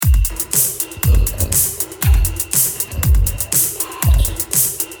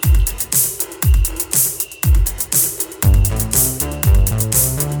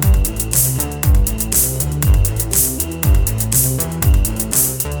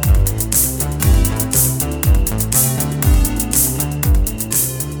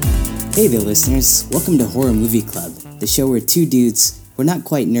Hey there, listeners. Welcome to Horror Movie Club, the show where two dudes, who are not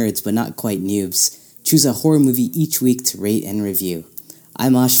quite nerds but not quite noobs, choose a horror movie each week to rate and review.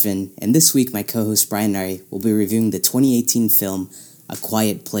 I'm Ashvin, and this week my co-host Brian and I will be reviewing the 2018 film A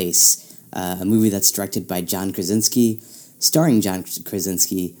Quiet Place, a movie that's directed by John Krasinski, starring John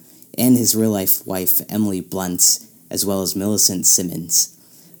Krasinski, and his real-life wife, Emily Blunt, as well as Millicent Simmons.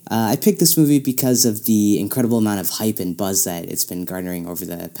 I picked this movie because of the incredible amount of hype and buzz that it's been garnering over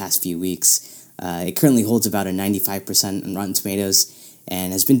the past few weeks. It currently holds about a 95% on Rotten Tomatoes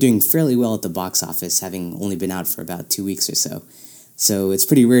and has been doing fairly well at the box office, having only been out for about 2 weeks or so. So it's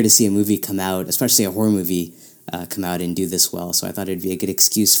pretty rare to see a movie come out, especially a horror movie, come out and do this well. So I thought it'd be a good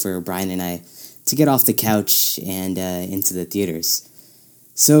excuse for Brian and I to get off the couch and into the theaters.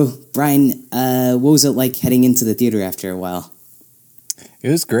 So, Brian, what was it like heading into the theater after a while? It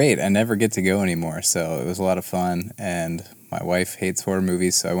was great. I never get to go anymore, so it was a lot of fun. And my wife hates horror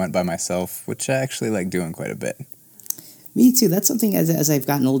movies, so I went by myself, which I actually like doing quite a bit. Me too. That's something as I've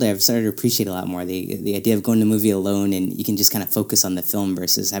gotten older, I've started to appreciate a lot more. The idea of going to a movie alone and you can just kind of focus on the film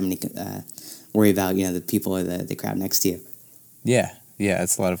versus having to worry about the people or the crowd next to you. Yeah,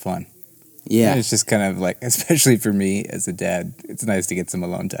 it's a lot of fun. Yeah. And it's just kind of like, especially for me as a dad, it's nice to get some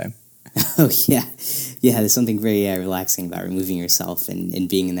alone time. Oh, yeah. Yeah, there's something very relaxing about removing yourself and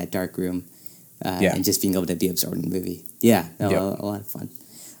being in that dark room and just being able to be absorbed in the movie. Yeah, a lot of fun.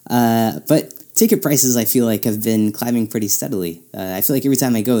 But ticket prices, I feel like, have been climbing pretty steadily. I feel like every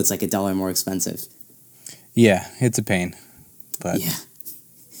time I go, it's like $1 more expensive. Yeah, it's a pain. But yeah,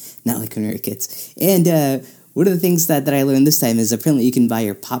 not like when we were kids. And one of the things that I learned this time is apparently you can buy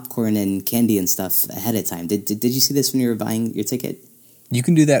your popcorn and candy and stuff ahead of time. Did you see this when you were buying your ticket? You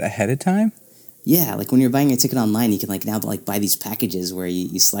can do that ahead of time? Yeah, like when you're buying your ticket online, you can now buy these packages where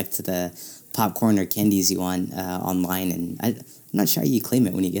you select the popcorn or candies you want online, and I'm not sure how you claim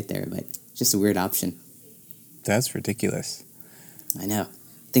it when you get there, but it's just a weird option. That's ridiculous. I know.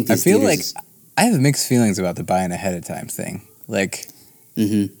 I feel like I have mixed feelings about the buying ahead of time thing. Like,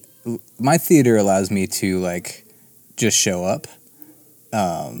 my theater allows me to just show up,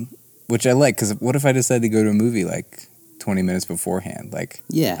 which I like, because what if I decide to go to a movie 20 minutes beforehand?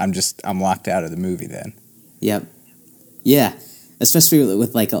 I'm locked out of the movie then. Yep. Yeah. Especially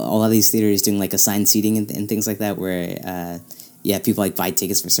with a lot of these theaters doing assigned seating and things like that where, people buy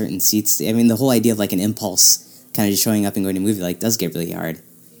tickets for certain seats. I mean, the whole idea of an impulse kind of just showing up and going to a movie does get really hard.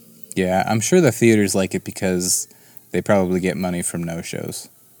 Yeah, I'm sure the theaters like it because they probably get money from no-shows.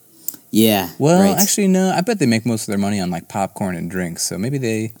 Yeah. Well, right. Actually, no. I bet they make most of their money on popcorn and drinks, so maybe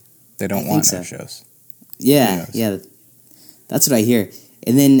they don't want no-shows. Yeah, that's what I hear.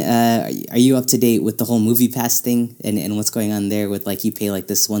 And then, are you up to date with the whole Movie Pass thing and what's going on there with you pay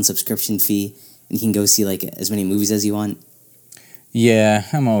this one subscription fee and you can go see as many movies as you want? Yeah,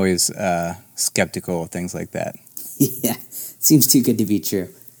 I'm always skeptical of things like that. Yeah, seems too good to be true.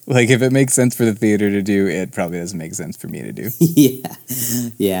 If it makes sense for the theater to do, it probably doesn't make sense for me to do.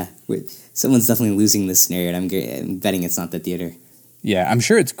 Yeah. Someone's definitely losing this scenario, and I'm betting it's not the theater. Yeah, I'm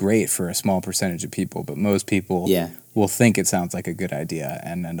sure it's great for a small percentage of people, but most people will think it sounds like a good idea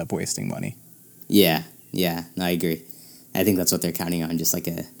and end up wasting money. Yeah, no, I agree. I think that's what they're counting on, just like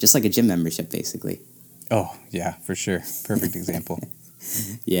a gym membership, basically. Oh, yeah, for sure. Perfect example.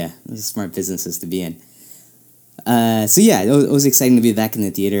 Yeah, those are smart businesses to be in. It was exciting to be back in the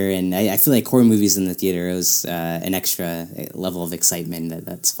theater, and I feel like horror movies in the theater is an extra level of excitement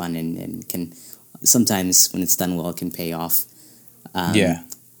that's fun and can sometimes, when it's done well, can pay off.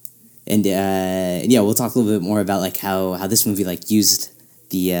 And we'll talk a little bit more about how this movie used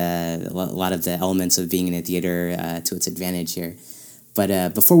a lot of the elements of being in a theater to its advantage here.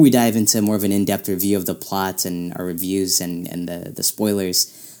 But before we dive into more of an in-depth review of the plot and our reviews and the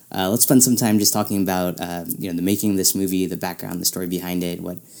spoilers, let's spend some time just talking about the making of this movie, the background, the story behind it,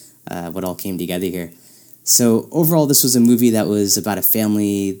 what all came together here. So overall, this was a movie that was about a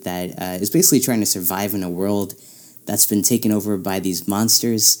family that is basically trying to survive in a world that's been taken over by these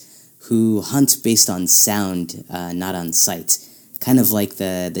monsters who hunt based on sound, not on sight. Kind of like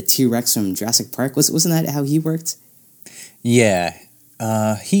the T-Rex from Jurassic Park. Wasn't that how he worked? Yeah.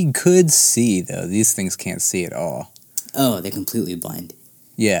 He could see, though. These things can't see at all. Oh, they're completely blind.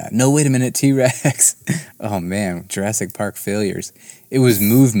 Yeah. No, wait a minute, T-Rex. Oh, man, Jurassic Park failures. It was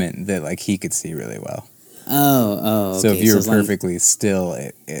movement that, he could see really well. Oh, okay. So if you were perfectly still,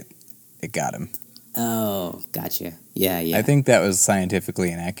 it got him. Oh, gotcha. Yeah. I think that was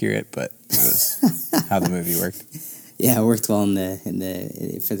scientifically inaccurate, but it was how the movie worked. Yeah, it worked well for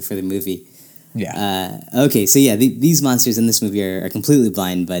the movie. Yeah. Okay, so these monsters in this movie are completely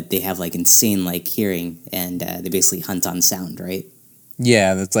blind, but they have insane hearing, and they basically hunt on sound, right?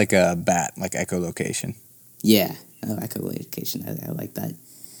 Yeah, that's like a bat, like echolocation. Yeah, echolocation. I like that.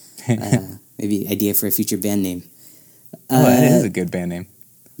 Maybe idea for a future band name. That is a good band name.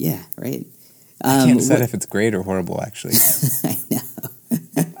 Yeah, right. I can't decide if it's great or horrible, actually. I know.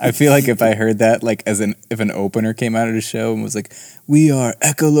 I feel like if I heard that, like if an opener came out of the show and was like, "We are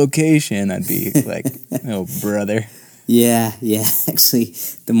echolocation," I'd be like, "Oh, brother." Yeah. Actually,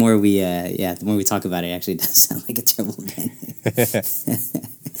 the more we talk about it, actually does sound like a terrible band name. A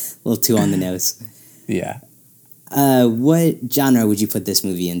little too on the nose. Yeah. What genre would you put this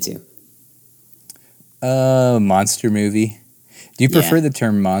movie into? Monster movie. Do you prefer the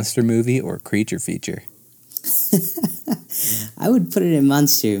term monster movie or creature feature? I would put it in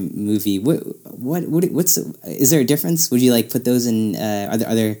monster movie. Is there a difference? Would you like put those in?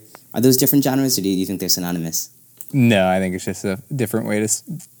 Are those different genres, or do you think they're synonymous? No, I think it's just a different way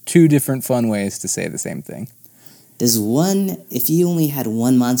two different fun ways to say the same thing. If you only had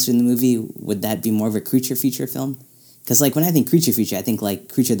one monster in the movie, would that be more of a creature feature film? Because like when I think creature feature, I think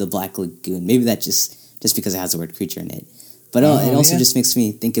like Creature of the Black Lagoon. Maybe that just because it has the word creature in it. But it also just makes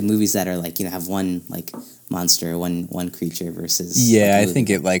me think of movies that are like, have one like monster, one creature versus. Yeah, I think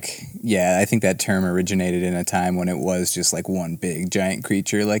I think that term originated in a time when it was just like one big giant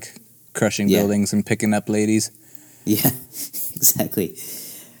creature, like crushing buildings and picking up ladies. Yeah, exactly.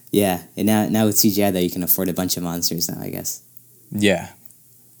 Yeah, and now with CGI though, you can afford a bunch of monsters now, I guess. Yeah.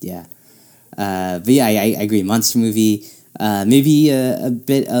 Yeah. But yeah, I agree. Monster movie, maybe a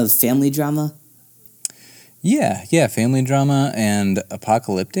bit of family drama. Yeah, family drama and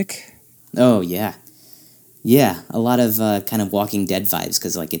apocalyptic. Oh, yeah. Yeah, a lot of kind of Walking Dead vibes,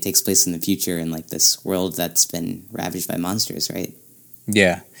 because like it takes place in the future in like this world that's been ravaged by monsters, right?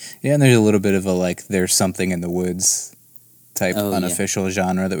 Yeah, and there's a little bit of a like there's something in the woods type unofficial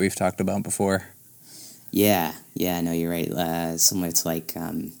genre that we've talked about before. Yeah, no, you're right. Similar to like,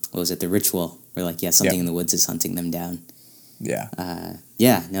 what was it, The Ritual, where like, something in the woods is hunting them down. Yeah.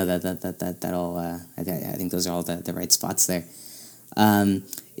 No, that all. I think those are all the right spots there.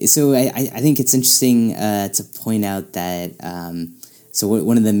 So I think it's interesting to point out that. So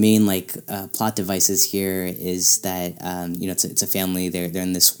one of the main like plot devices here is that it's a family. They're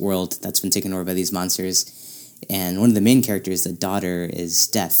in this world that's been taken over by these monsters, and one of the main characters, the daughter, is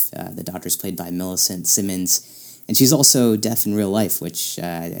deaf. The daughter's played by Millicent Simmons, and she's also deaf in real life, which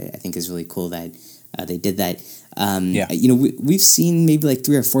I think is really cool that they did that. We've seen maybe like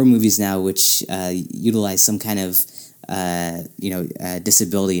 3 or 4 movies now which utilize some kind of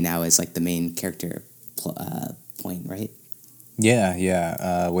disability now as like the main character point, right?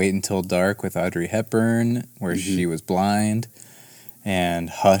 Yeah. Wait Until Dark with Audrey Hepburn, where she was blind, and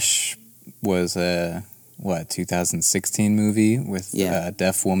Hush was a 2016 movie with a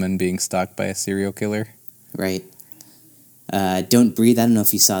deaf woman being stalked by a serial killer. Right. Don't Breathe. I don't know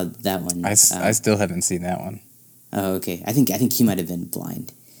if you saw that one. I still haven't seen that one. Oh, okay. I think he might have been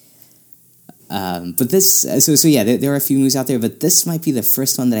blind. But this, there are a few movies out there, but this might be the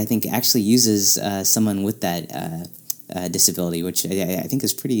first one that I think actually uses someone with that disability, which I think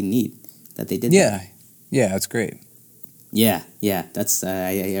is pretty neat that they did. Yeah, that's great. Yeah, that's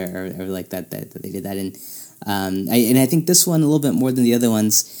I really like that they did that, and I think this one a little bit more than the other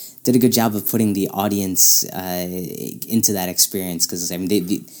ones did a good job of putting the audience into that experience, because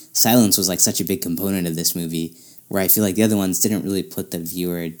the silence was like such a big component of this movie, where I feel like the other ones didn't really put the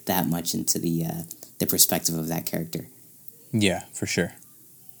viewer that much into the perspective of that character. Yeah, for sure.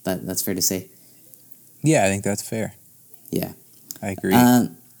 That's fair to say. Yeah, I think that's fair. Yeah, I agree.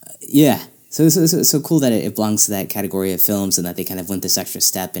 Yeah, so cool that it belongs to that category of films, and that they kind of went this extra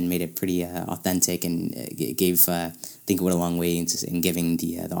step and made it pretty authentic, and gave I think it went a long way in giving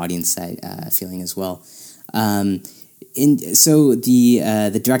the audience that feeling as well. So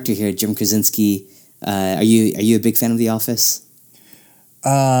the director here, Jim Krasinski, are you a big fan of The Office?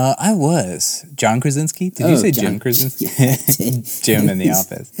 I was. John Krasinski? Did you say Jim Krasinski? Yeah, Jim in The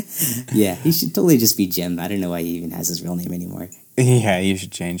Office. Yeah, he should totally just be Jim. I don't know why he even has his real name anymore. Yeah, you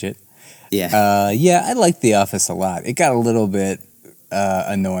should change it. Yeah. I liked The Office a lot. It got a little bit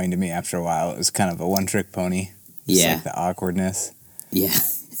annoying to me after a while. It was kind of a one-trick pony. Just like the awkwardness. Yeah.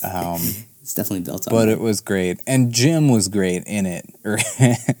 It's definitely built on. But it was great. And Jim was great in it.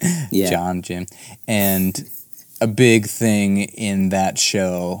 Jim. And a big thing in that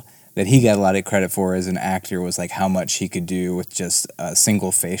show that he got a lot of credit for as an actor was like how much he could do with just a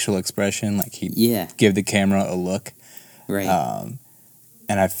single facial expression. Like he'd give the camera a look. Right.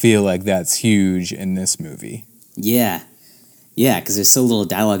 And I feel like that's huge in this movie. Yeah, because there's so little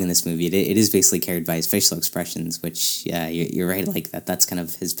dialogue in this movie. It is basically carried by his facial expressions, which, you're right, like that's kind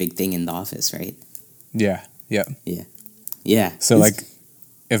of his big thing in The Office, right? Yeah. Yeah. Yeah. So like,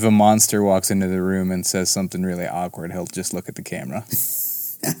 if a monster walks into the room and says something really awkward, he'll just look at the camera.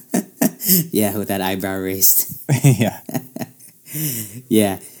 Yeah, with that eyebrow raised. Yeah.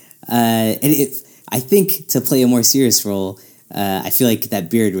 Yeah. I think to play a more serious role, I feel like that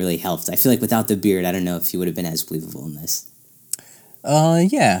beard really helped. I feel like without the beard, I don't know if he would have been as believable in this.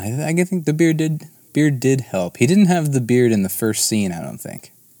 Yeah, I think the beard did help. He didn't have the beard in the first scene, I don't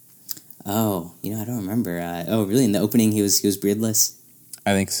think. Oh, I don't remember. Oh, really? In the opening, he was beardless?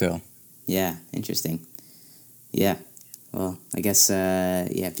 I think so. Yeah, interesting. Yeah. Well, I guess,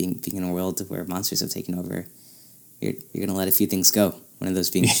 being in a world where monsters have taken over, you're going to let a few things go. One of those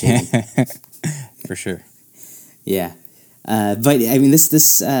being shaving. For sure. Yeah. But, I mean,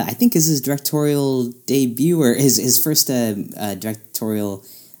 this I think is his directorial debut, or his first directorial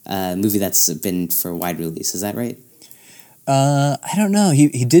movie that's been for wide release. Is that right? I don't know.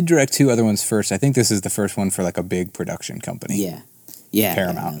 He did direct 2 other ones first. I think this is the first one for like a big production company. Yeah. Yeah.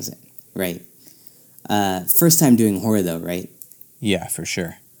 Paramount. That was it. Right. First time doing horror, though, right? Yeah, for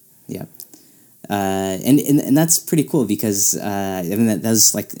sure. Yeah. And that's pretty cool because, I mean, that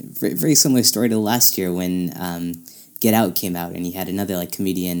was like very, very similar story to last year when Get Out came out, and he had another like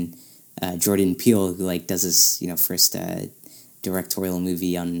comedian, Jordan Peele, who like does his first directorial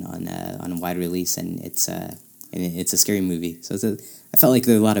movie on a wide release, and it's a scary movie. So I felt like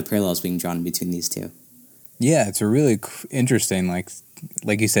there were a lot of parallels being drawn between these two. Yeah, it's a really interesting, like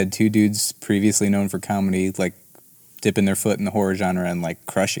you said, 2 dudes previously known for comedy, like dipping their foot in the horror genre and like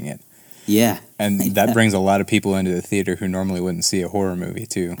crushing it. Yeah. And that brings a lot of people into the theater who normally wouldn't see a horror movie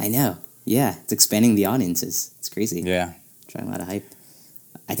too. I know. Yeah, it's expanding the audiences. It's crazy. Yeah. Trying a lot of hype.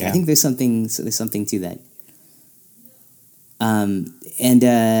 I think there's something to that. And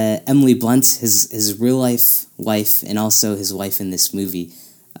Emily Blunt, his real life wife, and also his wife in this movie.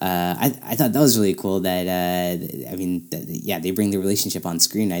 I thought that was really cool. That they bring the relationship on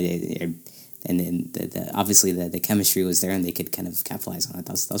screen. Obviously the chemistry was there, and they could kind of capitalize on it.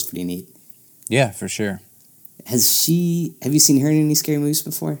 That was pretty neat. Yeah, for sure. Have you seen her in any scary movies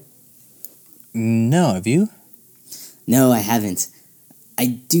before? No, have you? No, I haven't. I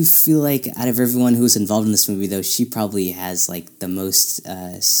do feel like out of everyone who was involved in this movie, though, she probably has like the most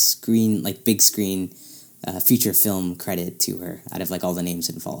big screen feature film credit to her out of like all the names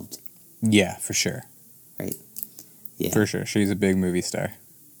involved. Yeah, for sure. Right. Yeah. For sure, she's a big movie star.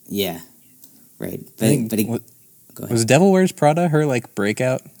 Yeah. Right. Go ahead. Was Devil Wears Prada her like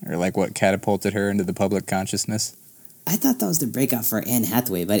breakout, or like what catapulted her into the public consciousness? I thought that was the breakout for Anne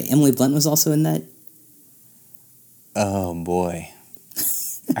Hathaway, but Emily Blunt was also in that. Oh boy.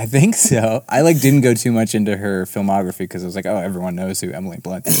 I think so. I didn't go too much into her filmography because I was like, oh, everyone knows who Emily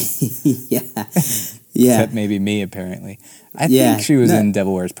Blunt is. Yeah. Except maybe me, apparently. I think she was in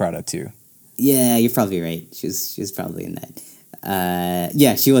Devil Wears Prada too. Yeah, you're probably right. She was probably in that.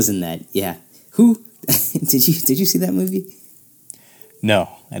 Yeah, she was in that. Yeah. Who? Did you see that movie? No,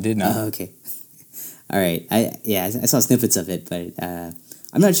 I did not. Oh, okay. All right. I saw snippets of it, but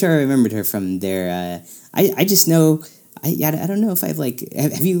I'm not sure I remembered her from there. I just know. I don't know if I've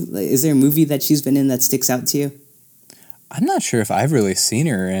have you? Is there a movie that she's been in that sticks out to you? I'm not sure if I've really seen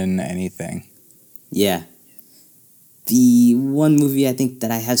her in anything. Yeah. The one movie I think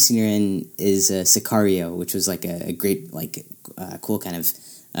that I have seen her in is Sicario, which was like a great cool kind of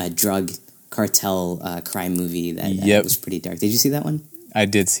drug cartel crime movie that was pretty dark. Did you see that one? I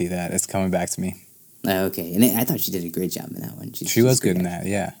did see that. It's coming back to me. Okay, and I thought she did a great job in that one. She was good in that.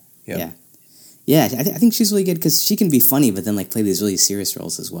 Yeah. Yep. Yeah. Yeah, I think she's really good because she can be funny, but then play these really serious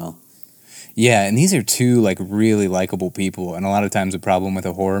roles as well. Yeah, and these are 2 really likable people, and a lot of times the problem with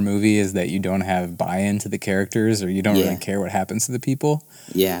a horror movie is that you don't have buy-in to the characters, or you don't really care what happens to the people.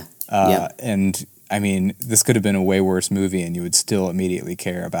 Yeah. And I mean, this could have been a way worse movie, and you would still immediately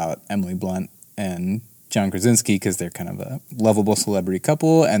care about Emily Blunt and John Krasinski because they're kind of a lovable celebrity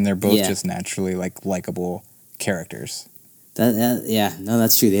couple, and they're both just naturally likable characters.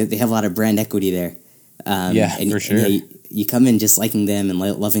 That's true. They have a lot of brand equity there. For sure. And you come in just liking them and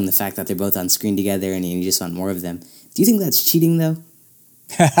loving the fact that they're both on screen together, and you just want more of them. Do you think that's cheating, though?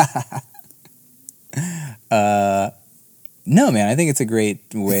 No, man. I think it's a great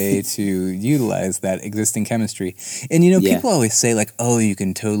way to utilize that existing chemistry. And people always say oh, you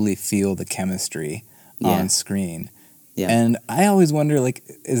can totally feel the chemistry on screen. Yeah. And I always wonder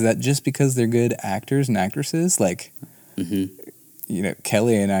is that just because they're good actors and actresses?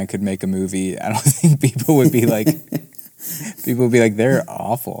 Kelly and I could make a movie. I don't think people would be they're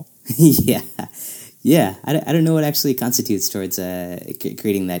awful. Yeah. I don't know what actually constitutes towards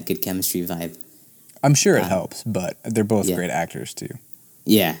creating that good chemistry vibe. I'm sure it helps, but they're both great actors too.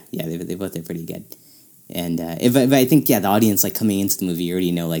 Yeah, they both are pretty good. But I think the audience like coming into the movie, you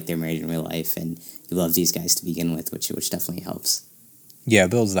already know like they're married in real life, and you love these guys to begin with, which definitely helps. Yeah,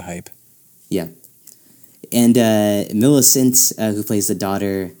 it builds the hype. Yeah, and Millicent, who plays the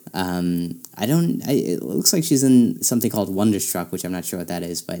daughter, it looks like she's in something called Wonderstruck, which I'm not sure what that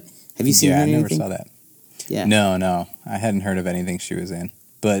is. But have you seen her in anything? Yeah, I never saw that. Yeah, no, I hadn't heard of anything she was in,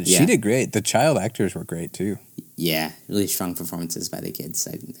 but she did great. The child actors were great too. Yeah, really strong performances by the kids.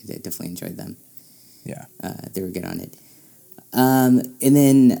 I definitely enjoyed them. Yeah, they were good on it. And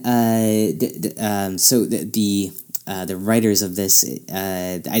then the writers of this,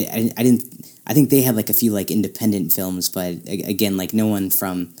 I think they had like a few like independent films, but again, like no one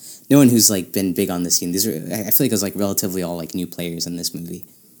who's like been big on the scene. I feel like it was like relatively all like new players in this movie.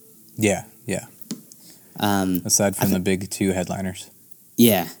 Yeah. Aside from the big two headliners.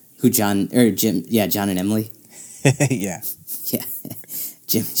 Yeah, John and Emily. Yeah. Yeah,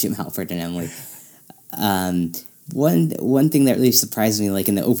 Jim Halpert and Emily. One thing that really surprised me, like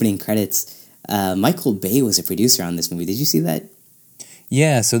in the opening credits, Michael Bay was a producer on this movie. Did you see that?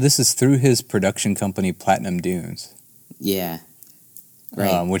 Yeah, so this is through his production company, Platinum Dunes. Yeah,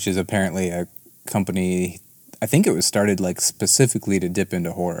 right. Which is apparently a company. I think it was started like specifically to dip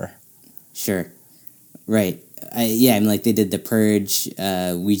into horror. Sure, right. Like they did The Purge,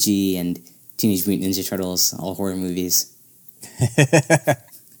 Ouija, and Teenage Mutant Ninja Turtles, all horror movies.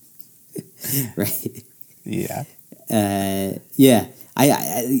 Right. Yeah. Yeah.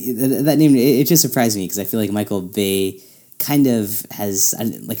 That name, it just surprised me because I feel like Michael Bay kind of has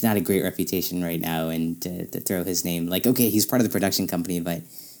like not a great reputation right now, and to throw his name, like, okay, he's part of the production company, but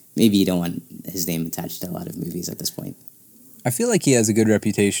maybe you don't want his name attached to a lot of movies at this point. I feel like he has a good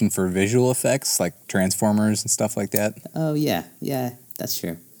reputation for visual effects, like Transformers and stuff like that. Oh, yeah, that's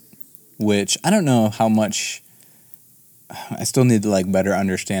true. Which, I don't know how much... I still need to like better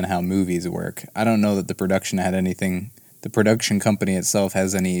understand how movies work. I don't know that the production company itself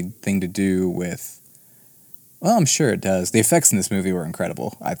has anything to do with... Well, I'm sure it does. The effects in this movie were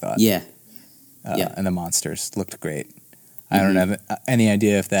incredible, I thought. Yeah. And the monsters looked great. I don't have any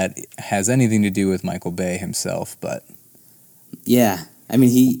idea if that has anything to do with Michael Bay himself, but... Yeah. I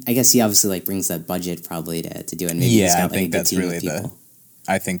mean, I guess he obviously like brings that budget probably to do it. Maybe he's got, I think that's really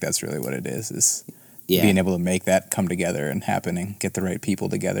I think that's really what it is being able to make that come together and happen and get the right people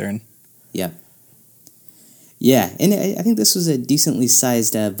together. And yeah. Yeah, and I think this was a decently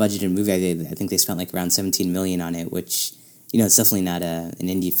sized budgeted movie. I think they spent like around $17 million on it, which, it's definitely not an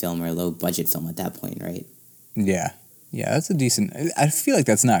indie film or a low budget film at that point, right? Yeah, that's a decent... I feel like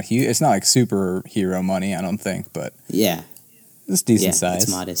that's not huge. It's not like superhero money, I don't think, but... Yeah. It's decent size.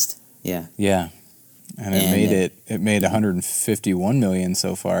 It's modest. Yeah. Yeah. And it made $151 million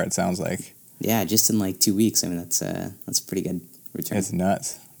so far, it sounds like. Yeah, just in like 2 weeks. I mean, that's a pretty good return. It's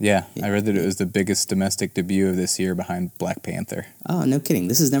nuts. Yeah, I read that it was the biggest domestic debut of this year behind Black Panther. Oh, no kidding.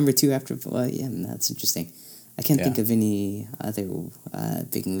 This is number 2 after... Well, yeah, that's interesting. I can't think of any other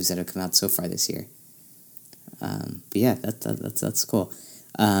big movies that have come out so far this year. But yeah, that's cool.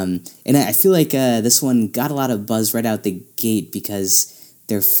 And I feel like this one got a lot of buzz right out the gate because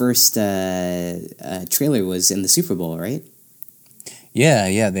their first trailer was in the Super Bowl, right?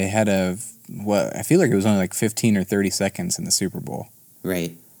 Yeah, they had I feel like it was only like 15 or 30 seconds in the Super Bowl.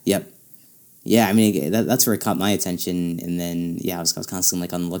 Right. Yep. Yeah, I mean, that's where it caught my attention, and then, I was constantly,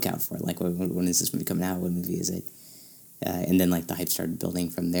 like, on the lookout for it, like, when is this movie coming out, what movie is it? And then, like, the hype started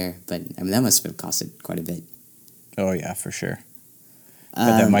building from there, but, I mean, that must have costed quite a bit. Oh, yeah, for sure.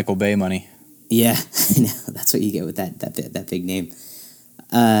 Got that Michael Bay money. Yeah, I know, that's what you get with that big name.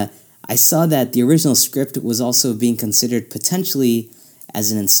 I saw that the original script was also being considered potentially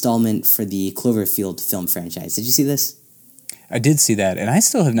as an installment for the Cloverfield film franchise. Did you see this? I did see that, and I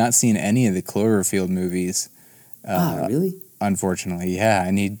still have not seen any of the Cloverfield movies. Really? Unfortunately, yeah,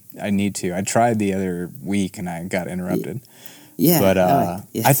 I need to. I tried the other week, and I got interrupted. Yeah. But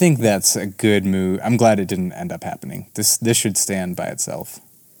I think that's a good move. I'm glad it didn't end up happening. This should stand by itself.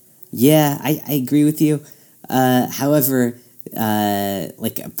 Yeah, I agree with you. However,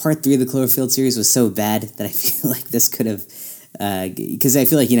 like part 3 of the Cloverfield series was so bad that I feel like this could have, because I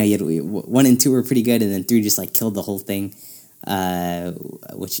feel like, you had 1 and 2 were pretty good, and then 3 just like killed the whole thing.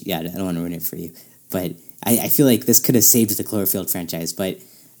 Which, I don't want to ruin it for you, but I feel like this could have saved the Cloverfield franchise, but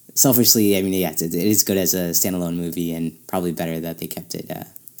selfishly, I mean, it is good as a standalone movie, and probably better that they kept it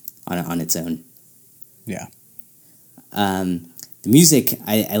on its own. Yeah. The music,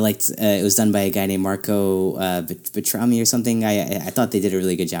 I liked, it was done by a guy named Marco Beltrami or something. I thought they did a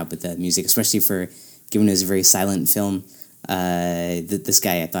really good job with the music, especially for, given it was a very silent film. This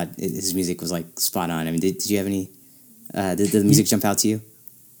guy, I thought his music was, like, spot on. I mean, did you have any... did the music jump out to you?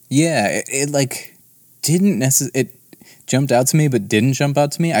 Yeah, it didn't necessarily, it jumped out to me, but didn't jump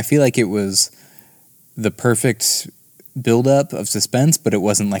out to me. I feel like it was the perfect buildup of suspense, but it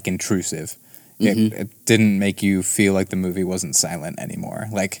wasn't like intrusive. It didn't make you feel like the movie wasn't silent anymore.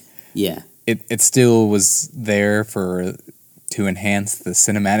 Like, yeah, it still was there to enhance the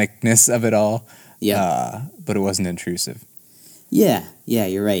cinematicness of it all. Yeah. But it wasn't intrusive. Yeah,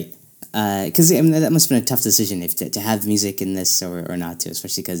 you're right. Because I mean, that must have been a tough decision if to have music in this or not to,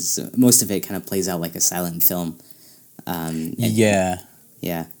 especially because most of it kind of plays out like a silent film. Yeah.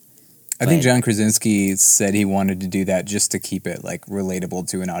 I think John Krasinski said he wanted to do that just to keep it like relatable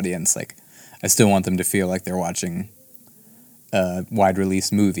to an audience. Like, I still want them to feel like they're watching a wide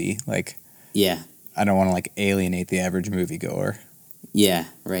release movie. Like, yeah, I don't want to like alienate the average moviegoer. Yeah,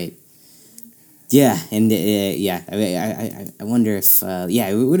 right. Yeah, and I wonder if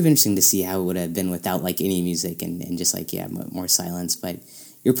it would have been interesting to see how it would have been without like any music and just like more silence. But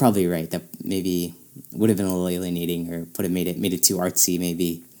you're probably right that maybe would have been a little alienating or made it too artsy,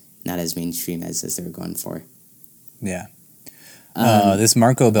 maybe not as mainstream as they were going for. Yeah. This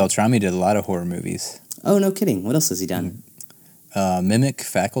Marco Beltrami did a lot of horror movies. Oh, no kidding! What else has he done? Mimic,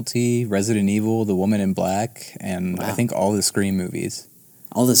 Faculty, Resident Evil, The Woman in Black, and Wow. I think all the Scream movies.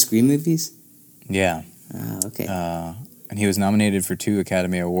 All the Scream movies? Yeah. Oh, okay. And he was nominated for 2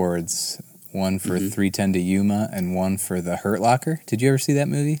 Academy Awards, one for 3:10 to Yuma and one for The Hurt Locker. Did you ever see that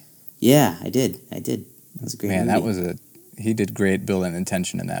movie? Yeah, I did. That was a great movie. Man, he did great building and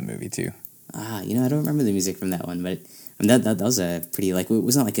tension in that movie too. I don't remember the music from that one, but that was a pretty it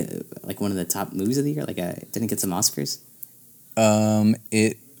wasn't like one of the top movies of the year. Didn't it get some Oscars?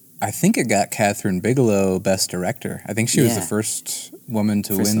 I think it got Catherine Bigelow Best Director. I think she was the first woman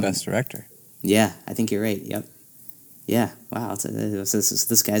to win Best Director. Yeah, I think you're right. Yep. Yeah. Wow.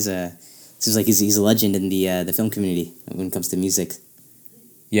 This guy's seems like he's a legend in the film community when it comes to music.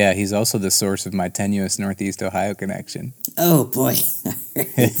 Yeah, he's also the source of my tenuous Northeast Ohio connection. Oh boy.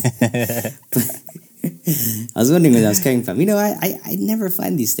 I was wondering where that was coming from. I never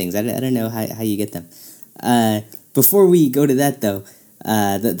find these things. I don't know how you get them. Before we go to that though,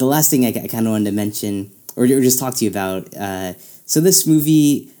 the last thing I kind of wanted to mention or just talk to you about. So this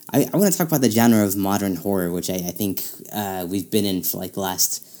movie, I want to talk about the genre of modern horror, which I think we've been in for like the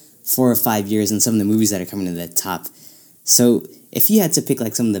last 4 or 5 years, and some of the movies that are coming to the top. So if you had to pick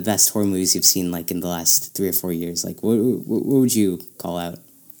like some of the best horror movies you've seen like in the last 3 or 4 years, like what would you call out?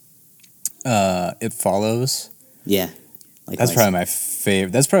 It Follows. Yeah. That's probably my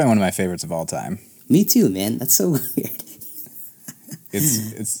favorite. That's probably one of my favorites of all time. Me too, man. That's so weird.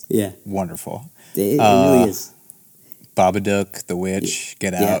 It's wonderful. It really is. Babadook, The Witch,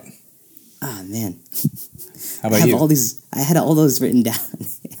 Get Out. Ah, man. How about you? I had all those written down.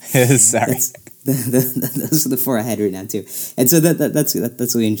 Sorry. Those are the 4 I had written down too. And so that's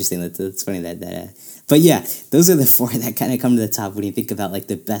really interesting. That's funny that. But yeah, those are the 4 that kind of come to the top when you think about like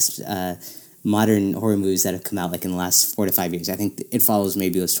the best modern horror movies that have come out like in the last 4 to 5 years. I think It Follows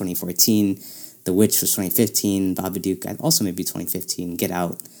maybe was 2014. The Witch was 2015. Babadook also maybe 2015. Get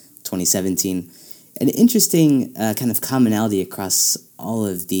Out 2017. An interesting kind of commonality across all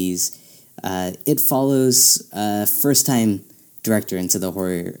of these. It Follows first-time director into the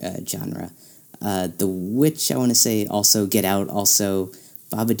horror genre. The Witch, I want to say, also Get Out, also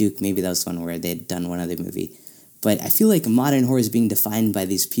Babadook, maybe that was one where they'd done one other movie. But I feel like modern horror is being defined by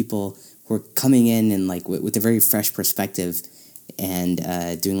these people who are coming in and like with a very fresh perspective and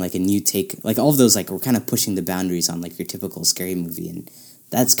doing like a new take. Like all of those, like we're kind of pushing the boundaries on like your typical scary movie, and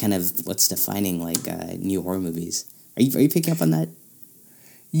that's kind of what's defining like new horror movies. Are you picking up on that?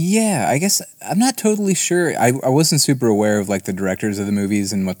 Yeah, I guess I'm not totally sure. I wasn't super aware of like the directors of the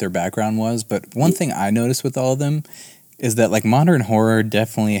movies and what their background was, but one thing I noticed with all of them is that like modern horror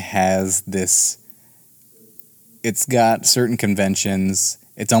definitely has this. It's got certain conventions.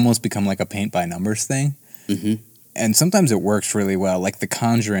 It's almost become like a paint by numbers thing. Mm-hmm. And sometimes it works really well. Like The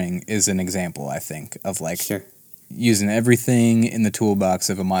Conjuring is an example, I think, of like using everything in the toolbox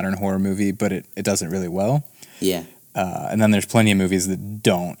of a modern horror movie, but it does it really well. Yeah. And then there's plenty of movies that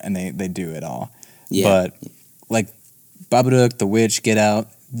don't, and they do it all. Yeah. But like Babadook, The Witch, Get Out,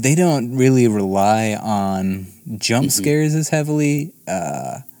 they don't really rely on jump scares as heavily.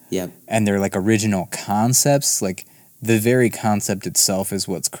 And they're like original concepts. Like the very concept itself is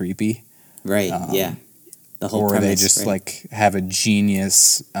what's creepy. Right. The whole or premise, they just like have a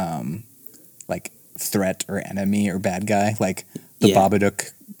genius like threat or enemy or bad guy. Like the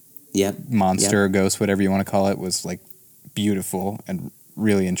Babadook monster, ghost, whatever you want to call it, was like beautiful and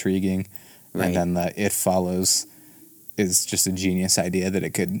really intriguing. Right. And then the It Follows is just a genius idea that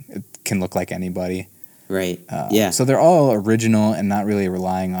it can look like anybody. Right. Yeah. So they're all original and not really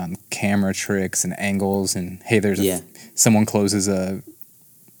relying on camera tricks and angles. And hey, someone closes a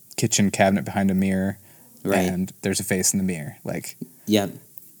kitchen cabinet behind a mirror, and there's a face in the mirror. Like, yep.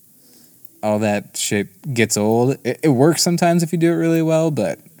 All that shit gets old. It works sometimes if you do it really well,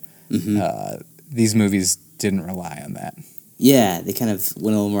 but these movies didn't rely on that. Yeah, they kind of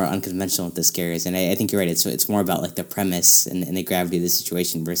went a little more unconventional with the scares, and I think you're right. It's more about like the premise and the gravity of the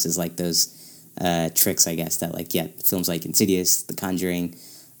situation versus like those tricks, I guess, that like films like Insidious, The Conjuring.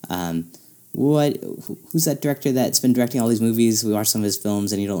 Who's that director that's been directing all these movies? We watched some of his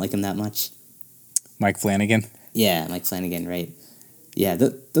films, and you don't like him that much. Mike Flanagan. Yeah, Mike Flanagan, right? Yeah,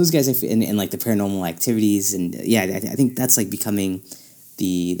 those guys in like the Paranormal Activities, and I think that's like becoming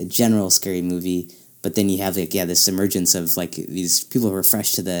the general scary movie. But then you have like this emergence of like these people who are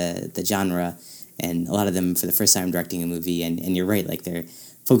fresh to the genre, and a lot of them for the first time directing a movie. And you're right, like they're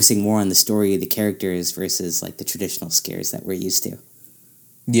focusing more on the story, the characters versus like the traditional scares that we're used to.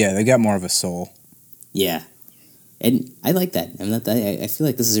 Yeah, they got more of a soul. Yeah, and I like that. I feel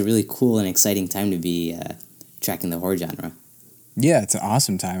like this is a really cool and exciting time to be tracking the horror genre. Yeah, it's an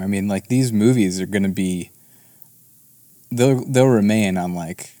awesome time. I mean, like these movies are going to be, they'll remain on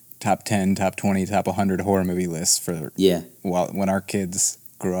like top 10, top 20, top 100 horror movie lists for when our kids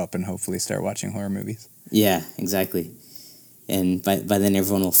grow up and hopefully start watching horror movies. Yeah, exactly. And by then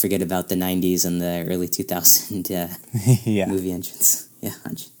everyone will forget about the 90s and the early 2000 movie entrance. Yeah.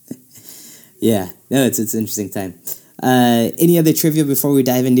 Yeah. No, it's an interesting time. Any other trivia before we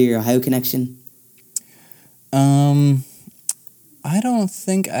dive into your Ohio connection? I don't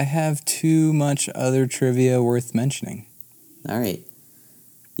think I have too much other trivia worth mentioning. All right.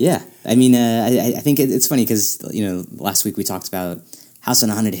 Yeah. I mean, I think it's funny because, last week we talked about House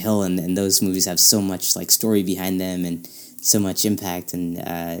on a Haunted Hill, and those movies have so much like story behind them and so much impact. And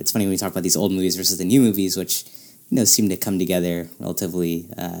it's funny when we talk about these old movies versus the new movies, which, seem to come together relatively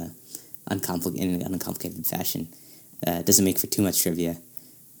in an uncomplicated fashion. It doesn't make for too much trivia,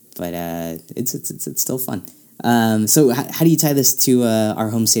 but it's still fun. So how do you tie this to our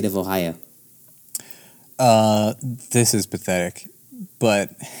home state of Ohio? This is pathetic, but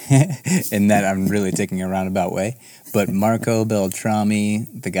in that I'm really taking a roundabout way. But Marco Beltrami,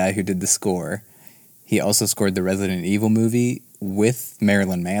 the guy who did the score, he also scored the Resident Evil movie with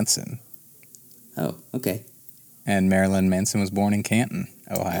Marilyn Manson. Oh, okay. And Marilyn Manson was born in Canton,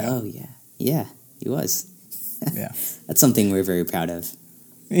 Ohio. Oh, yeah. Yeah, he was. Yeah. That's something we're very proud of.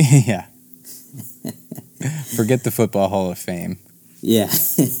 Yeah. Forget the Football Hall of Fame. Yeah,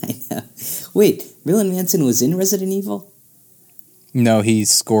 I know. Wait, Marilyn Manson was in Resident Evil? No, he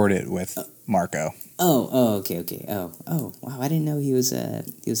scored it with Marco. Oh, okay. Oh, wow! I didn't know he was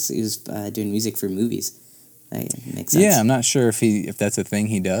doing music for movies. That makes sense. Yeah, I'm not sure if that's a thing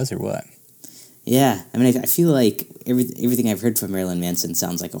he does or what. Yeah, I mean, I feel like everything I've heard from Marilyn Manson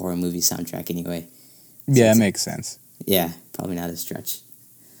sounds like a horror movie soundtrack anyway. Yeah, it makes sense. Yeah, probably not a stretch.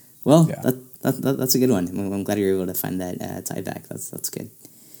 Well, yeah. That's a good one. I'm glad you were able to find that tie back. That's good.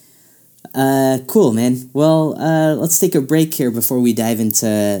 Cool, man. Well, let's take a break here before we dive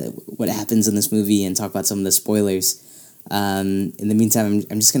into what happens in this movie and talk about some of the spoilers. In the meantime,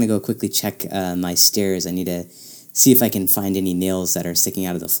 I'm just going to go quickly check my stairs. I need to see if I can find any nails that are sticking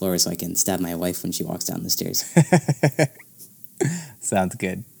out of the floor so I can stab my wife when she walks down the stairs. Sounds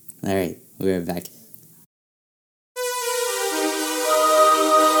good. All right, we'll be right back.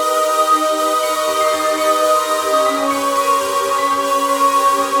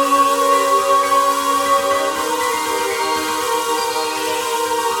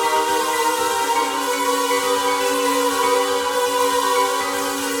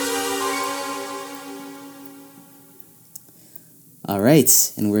 All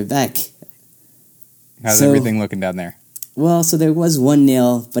right, and we're back. How's everything looking down there? Well, so there was one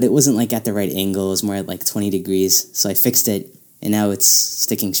nail, but it wasn't like at the right angle. It was more at like 20 degrees. So I fixed it, and now it's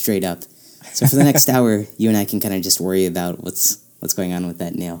sticking straight up. So for the next hour, you and I can kind of just worry about what's going on with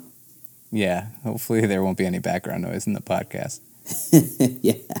that nail. Yeah, hopefully there won't be any background noise in the podcast.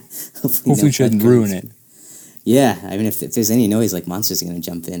 Yeah, hopefully we shouldn't ruin it. Yeah, I mean, if there's any noise, like monsters are going to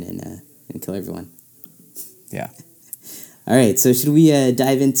jump in and kill everyone. Yeah. All right, so should we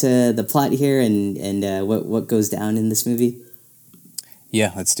dive into the plot here and what goes down in this movie?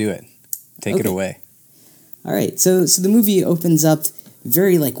 Yeah, let's do it. Take it away. All right, so the movie opens up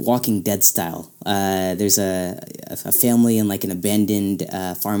very like Walking Dead style. There's a family in like an abandoned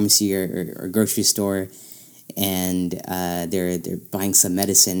pharmacy or grocery store, and they're buying some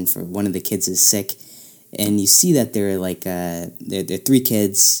medicine for one of the kids is sick, and you see that they're like they're three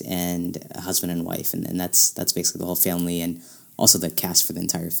kids and a husband and wife, and that's basically the whole family and also the cast for the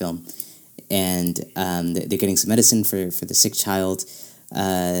entire film. and they're getting some medicine for the sick child.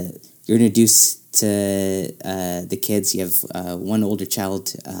 You're introduced to the kids. You have one older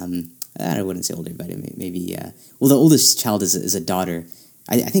child. I wouldn't say older, but maybe. Well, the oldest child is a daughter.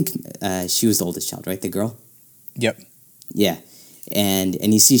 I think she was the oldest child, right? The girl. Yep. Yeah, and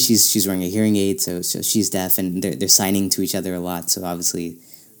you see she's wearing a hearing aid, so she's deaf, and they're signing to each other a lot. So obviously,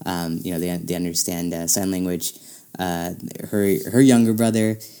 they understand sign language. Her younger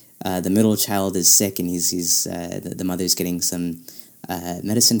brother, the middle child, is sick, and he's the mother's getting some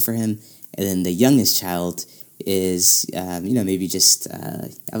medicine for him, and then the youngest child is maybe just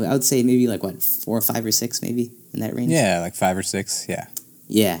I would say maybe like 4 or 5 or 6, maybe in that range. Yeah, like 5 or 6. Yeah.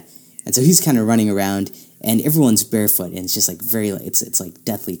 Yeah, and so he's kind of running around, and everyone's barefoot, and it's just like it's like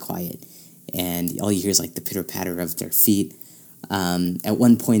deathly quiet, and all you hear is like the pitter patter of their feet. At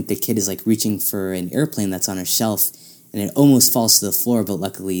one point, the kid is like reaching for an airplane that's on a shelf, and it almost falls to the floor, but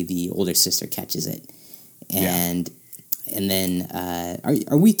luckily the older sister catches it. And then,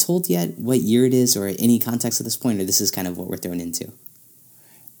 are we told yet what year it is, or any context at this point, or this is kind of what we're thrown into?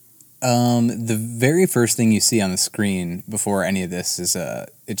 The very first thing you see on the screen before any of this is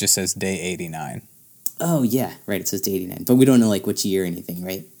it just says day 89. Oh yeah, right. It says day 89, but we don't know like which year or anything,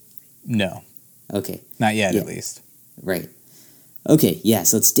 right? No. Okay. Not yet, at least. Right. Okay. Yeah.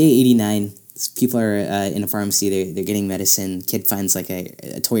 So it's day 89. People are in a pharmacy. They're getting medicine. Kid finds like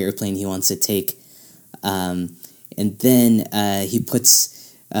a toy airplane he wants to take, and then he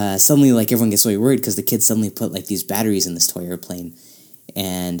puts suddenly like everyone gets really worried because the kid suddenly put like these batteries in this toy airplane.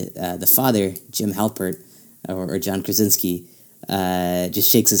 And the father, Jim Halpert, or John Krasinski,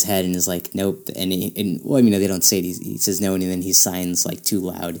 just shakes his head and is like, nope. And they don't say it. He says no, and then he signs like too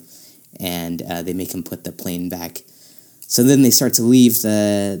loud, and they make him put the plane back. So then they start to leave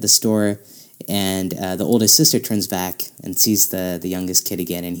the store, and the oldest sister turns back and sees the youngest kid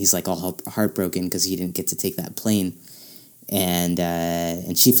again, and he's like all heartbroken because he didn't get to take that plane. And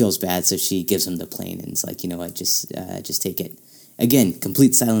she feels bad, so she gives him the plane, and it's like, you know what, just take it. Again,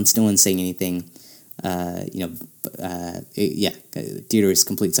 complete silence, no one's saying anything. Theater is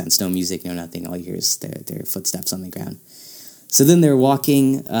complete silence, no music, no nothing. All you hear is their footsteps on the ground. So then they're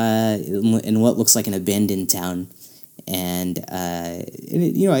walking in what looks like an abandoned town, and I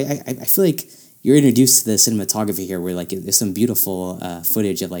feel like you're introduced to the cinematography here, where like there's some beautiful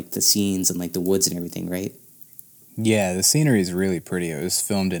footage of like the scenes and like the woods and everything, right? Yeah, the scenery is really pretty. It was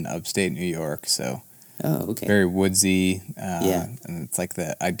filmed in upstate New York, so. Oh, okay. Very woodsy. And it's like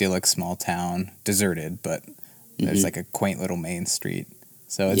the idyllic small town, deserted, but there's like a quaint little main street.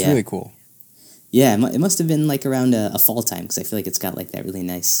 So it's really cool. Yeah, it must have been like around a fall time, because I feel like it's got like that really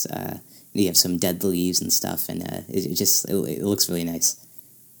nice. You have some dead leaves and stuff, and it looks really nice.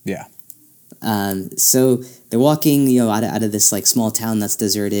 Yeah. So they're walking, out of this like small town that's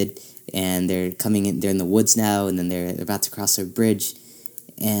deserted, and they're coming in. They're in the woods now, and then they're about to cross a bridge,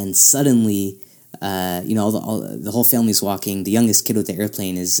 and suddenly. The whole family's walking. The youngest kid with the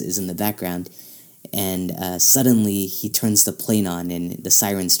airplane is in the background, and suddenly he turns the plane on, and the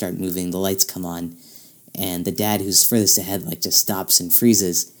sirens start moving. The lights come on, and the dad, who's furthest ahead, like just stops and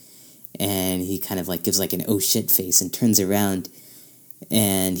freezes, and he kind of like gives like an oh shit face and turns around,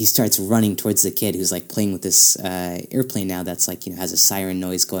 and he starts running towards the kid who's like playing with this airplane now that's like has a siren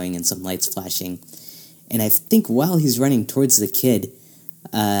noise going and some lights flashing, and I think while he's running towards the kid.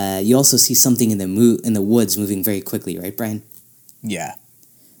 You also see something in the woods moving very quickly, right, Brian? Yeah.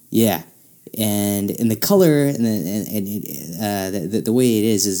 Yeah, and in the color and the way it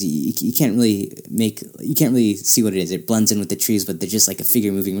is you can't really see what it is. It blends in with the trees, but they're just like a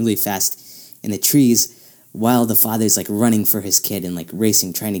figure moving really fast in the trees, while the father's like running for his kid and like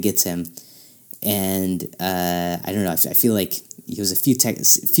racing, trying to get to him. And I don't know. I feel like he was a few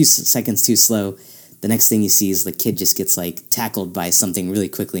seconds too slow. The next thing you see is the kid just gets like tackled by something really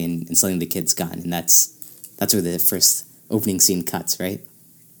quickly, and suddenly the kid's gone, and that's where the first opening scene cuts, right?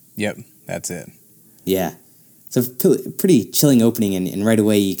 Yep, that's it. Yeah, so pretty chilling opening, and right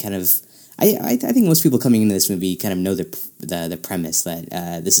away you kind of, I think most people coming into this movie kind of know the premise that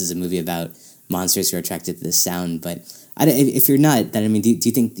this is a movie about monsters who are attracted to the sound, but if you're not, then do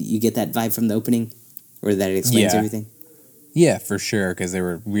you think that you get that vibe from the opening, or that it explains everything? Yeah, for sure, because they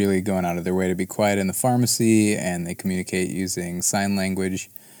were really going out of their way to be quiet in the pharmacy, and they communicate using sign language.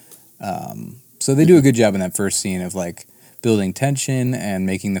 So they do a good job in that first scene of like building tension and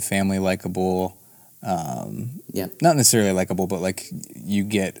making the family likable. Not necessarily likable, but like you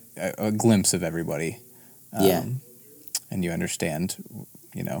get a glimpse of everybody. And you understand,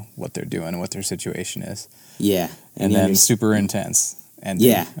 what they're doing and what their situation is. Yeah. And then super intense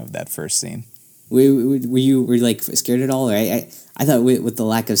ending of that first scene. Were you like scared at all? Or I thought with the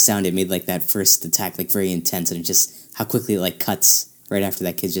lack of sound, it made like that first attack like very intense, and it just how quickly it like cuts right after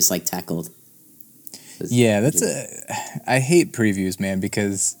that kid's just like tackled. I hate previews, man,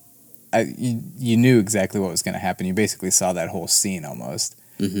 because you knew exactly what was going to happen. You basically saw that whole scene almost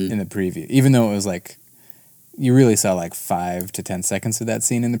in the preview, even though it was like you really saw like 5 to 10 seconds of that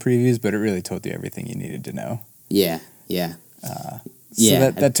scene in the previews, but it really told you everything you needed to know. Yeah.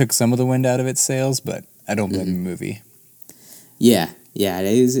 So that took some of the wind out of its sails, but I don't blame the movie. Yeah,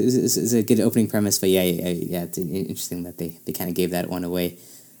 it's a good opening premise, but it's interesting that they kind of gave that one away.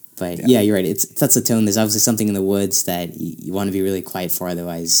 But yeah, you're right. It sets the tone. There's obviously something in the woods that you want to be really quiet for,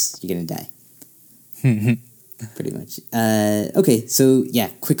 otherwise you're going to die. Pretty much. Okay, so yeah,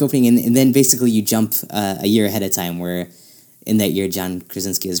 quick opening, and then basically you jump a year ahead of time, where in that year John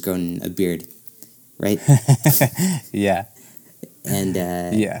Krasinski has grown a beard, right? Yeah. And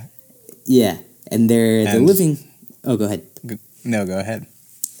yeah, and they're living. Oh, go ahead. No, go ahead.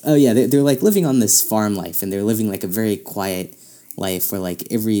 Oh yeah, they're like living on this farm life, and they're living like a very quiet life where like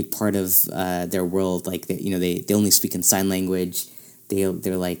every part of their world, like they only speak in sign language.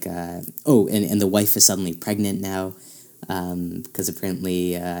 They're like and the wife is suddenly pregnant now because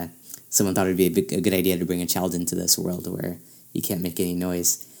apparently someone thought it'd be a good idea to bring a child into this world where you can't make any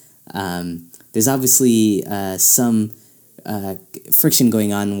noise. There's obviously some friction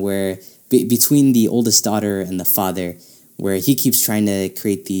going on where between the oldest daughter and the father, where he keeps trying to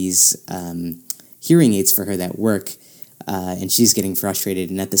create these hearing aids for her that work, and she's getting frustrated.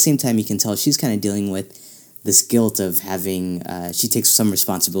 And at the same time, you can tell she's kind of dealing with this guilt of having, she takes some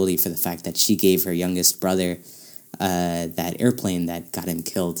responsibility for the fact that she gave her youngest brother that airplane that got him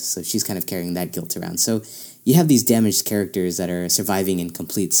killed. So she's kind of carrying that guilt around. So you have these damaged characters that are surviving in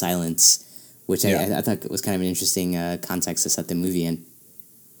complete silence, which I thought was kind of an interesting context to set the movie in.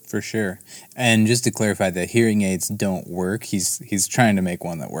 For sure. And just to clarify, the hearing aids don't work. He's trying to make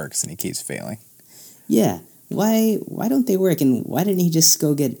one that works, and he keeps failing. Yeah. Why don't they work, and why didn't he just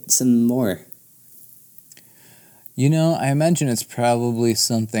go get some more? I imagine it's probably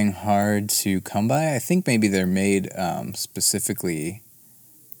something hard to come by. I think maybe they're made specifically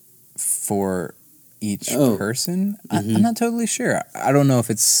for each person. Mm-hmm. I'm not totally sure. I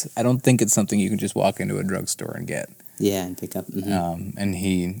don't think it's something you can just walk into a drugstore and get. Yeah, and pick up. Mm-hmm. And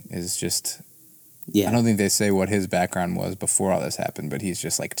he is just... Yeah. I don't think they say what his background was before all this happened, but he's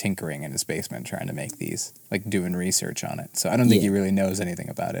just like tinkering in his basement trying to make these, like doing research on it. So I don't think he really knows anything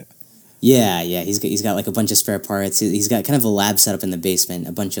about it. Yeah. He's got like a bunch of spare parts. He's got kind of a lab set up in the basement,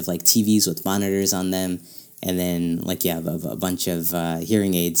 a bunch of like TVs with monitors on them, and then like a bunch of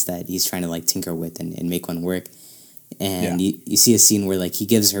hearing aids that he's trying to like tinker with and make one work. And you see a scene where like he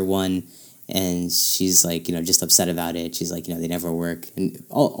gives her one, and she's like, just upset about it. She's like, they never work, and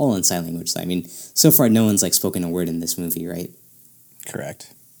all in sign language. So, I mean, so far no one's like spoken a word in this movie, right?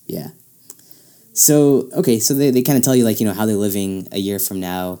 Correct. Yeah. So they kind of tell you like how they're living a year from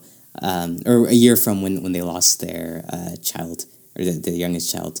now, or a year from when they lost their child, or the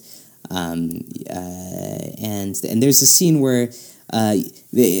youngest child, and there's a scene where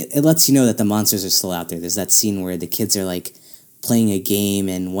it lets you know that the monsters are still out there. There's that scene where the kids are like playing a game,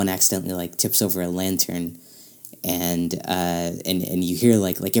 and one accidentally like tips over a lantern, and you hear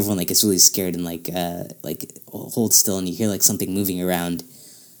like everyone like gets really scared and like hold still, and you hear like something moving around,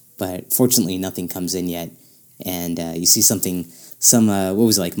 but fortunately nothing comes in yet, and you see some what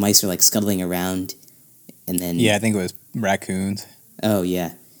was it, like mice are like scuttling around, and then I think it was raccoons. Oh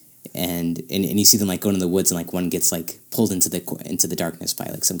yeah, and you see them like going in the woods, and like one gets like pulled into the darkness by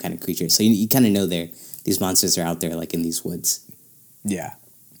like some kind of creature. So you kind of know these monsters are out there like in these woods. Yeah.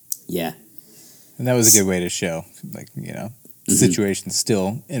 Yeah. And that was a good way to show, like, the situation's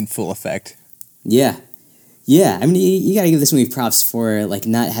still in full effect. Yeah. Yeah. I mean, you got to give this movie props for, like,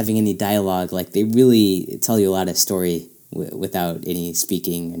 not having any dialogue. Like, they really tell you a lot of story without any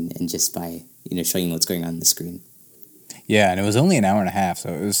speaking and just by, showing you what's going on the screen. Yeah, and it was only an hour and a half, so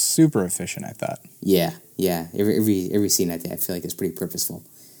it was super efficient, I thought. Yeah. Every scene, I feel like is pretty purposeful.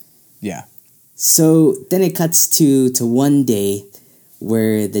 Yeah. So then it cuts to one day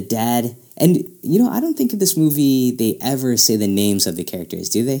where the dad, and I don't think in this movie they ever say the names of the characters,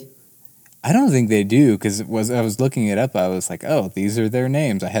 do they? I don't think they do, because I was looking it up, I was like, oh, these are their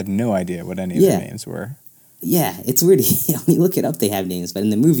names. I had no idea what any of their names were. Yeah, it's weird. When you look it up, they have names, but in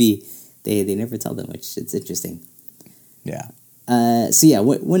the movie, they never tell them, which it's interesting. Yeah.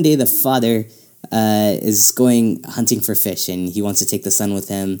 One day the father is going hunting for fish, and he wants to take the son with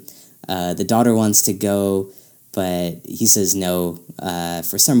him. The daughter wants to go, but he says no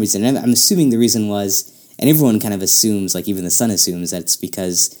for some reason. I'm assuming the reason was, and everyone kind of assumes, like even the son assumes, that it's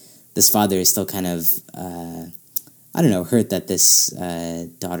because this father is still kind of I don't know, hurt that this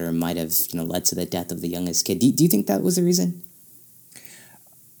daughter might have led to the death of the youngest kid. Do you think that was the reason?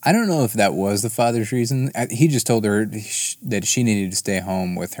 I don't know if that was the father's reason. He just told her that she needed to stay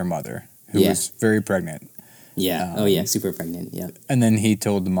home with her mother, who was very pregnant. Yeah. Super pregnant. Yeah. And then he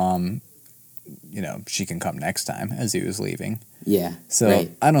told the mom, she can come next time as he was leaving. Yeah. So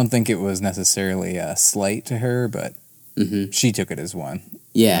right. I don't think it was necessarily a slight to her, but she took it as one.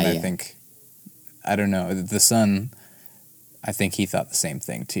 Yeah. And I think, I don't know, the son, I think he thought the same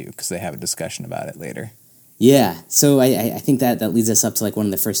thing too, because they have a discussion about it later. Yeah, so I think that leads us up to like one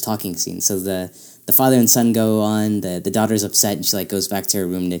of the first talking scenes. So the father and son go on, the daughter's upset and she like goes back to her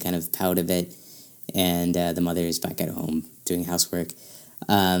room to kind of pout a bit, and the mother is back at home doing housework.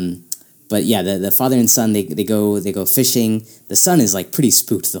 But yeah, the father and son they go fishing. The son is like pretty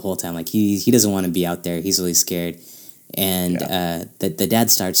spooked the whole time. Like he doesn't want to be out there. He's really scared. And the dad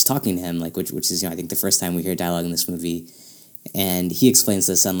starts talking to him, like which is I think the first time we hear dialogue in this movie. And he explains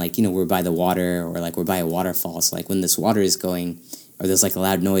to the son, like, we're by the water, or like we're by a waterfall. So like when this water is going, or there's like a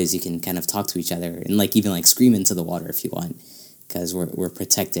loud noise, you can kind of talk to each other and like even like scream into the water if you want, because we're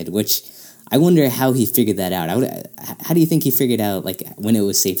protected. Which I wonder how he figured that out. How do you think he figured out like when it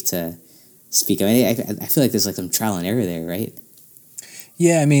was safe to speak? I mean, I feel like there's like some trial and error there, right?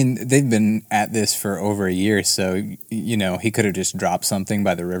 Yeah, I mean, they've been at this for over a year, so, he could have just dropped something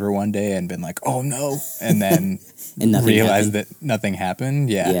by the river one day and been like, oh, no, and then and realized that nothing happened.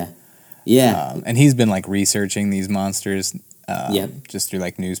 Yeah. And he's been, like, researching these monsters just through,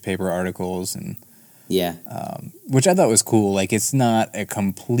 like, newspaper articles and which I thought was cool. Like, it's not a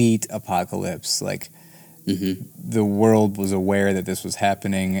complete apocalypse. Like, the world was aware that this was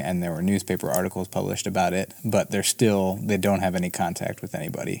happening, and there were newspaper articles published about it, but they don't have any contact with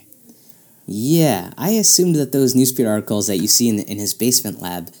anybody. Yeah, I assumed that those newspaper articles that you see in his basement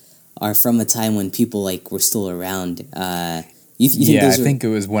lab are from a time when people like were still around. I think it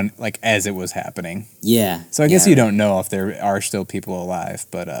was when like as it was happening. Yeah. So I guess you don't know if there are still people alive,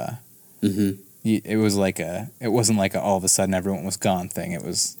 but it was like it wasn't like all of a sudden everyone was gone thing. It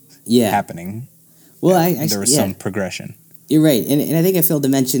was happening. Well, there was some progression. You're right, and I think I failed to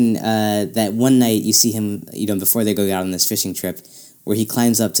mention that one night you see him, before they go out on this fishing trip, where he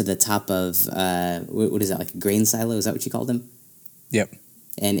climbs up to the top of what is that, like a grain silo? Is that what you called him? Yep.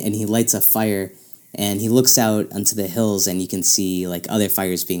 And he lights a fire, and he looks out onto the hills, and you can see like other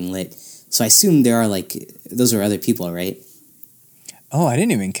fires being lit. So I assume there are like those are other people, right? Oh, I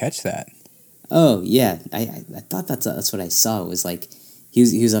didn't even catch that. Oh yeah, I thought that's what I saw. It was like.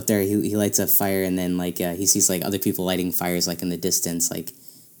 He was up there. He lights a fire, and then like he sees like other people lighting fires like in the distance, like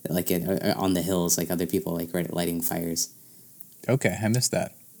on the hills, like other people like lighting fires. Okay, I missed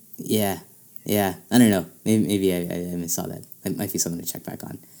that. Yeah. I don't know. Maybe I saw that. It might be something to check back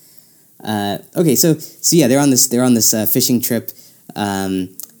on. Okay, so yeah, they're on this fishing trip,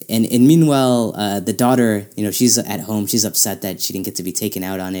 and meanwhile, the daughter, she's at home. She's upset that she didn't get to be taken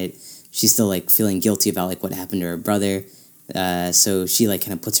out on it. She's still like feeling guilty about like what happened to her brother. So she like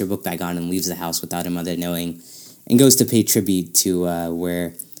kind of puts her book bag on and leaves the house without her mother knowing, and goes to pay tribute to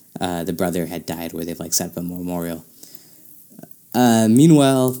where the brother had died, where they've like set up a memorial.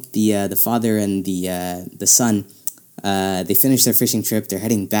 Meanwhile, the father and the son, they finish their fishing trip. They're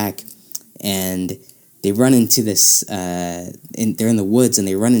heading back, and they run into this. They're in the woods, and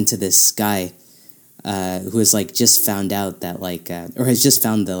they run into this guy who has like just found out that like or has just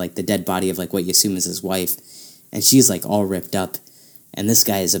found the dead body of like what you assume is his wife. And she's like all ripped up, and this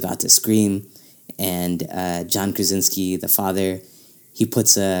guy is about to scream. And John Krasinski, the father, he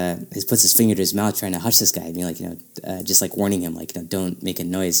puts his finger to his mouth trying to hush this guy. I mean, like just like warning him, like don't make a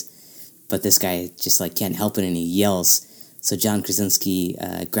noise. But this guy just like can't help it, and he yells. So John Krasinski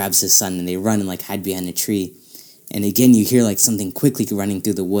grabs his son, and they run and like hide behind a tree. And again, you hear like something quickly running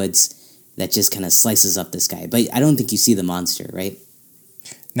through the woods that just kind of slices up this guy. But I don't think you see the monster, right?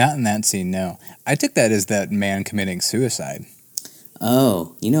 Not in that scene, no. I took that as that man committing suicide.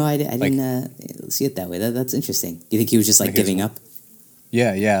 Oh, I didn't see it that way. That's interesting. Do you think he was just like giving up?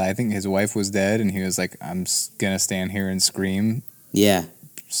 Yeah. I think his wife was dead, and he was like, "I'm gonna stand here and scream." Yeah.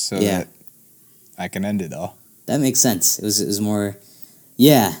 That I can end it all. That makes sense. It was more.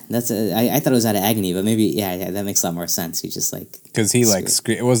 Yeah, I thought it was out of agony, but maybe that makes a lot more sense. He just like because he like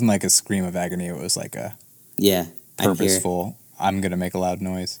it wasn't like a scream of agony. It was like a purposeful. I'm gonna make a loud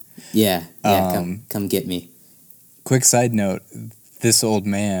noise. Yeah. Come get me. Quick side note: this old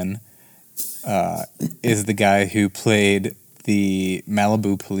man is the guy who played the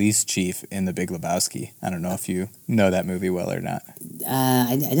Malibu police chief in The Big Lebowski. I don't know if you know that movie well or not.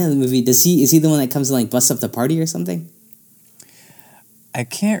 I know the movie. Is he the one that comes and like busts up the party or something? I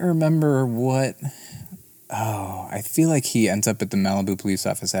can't remember what. Oh, I feel like he ends up at the Malibu police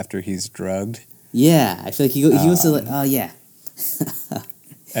office after he's drugged. Yeah, I feel like he goes to like, oh yeah.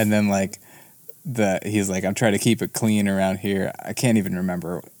 And then like he's like, I'm trying to keep it clean around here. I can't even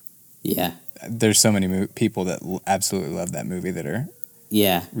remember. Yeah. There's so many people that absolutely love that movie that are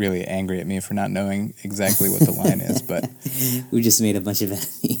really angry at me for not knowing exactly what the line is. But we just made a bunch of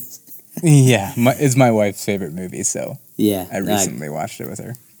enemies. Yeah, it's my wife's favorite movie, so yeah, I recently watched it with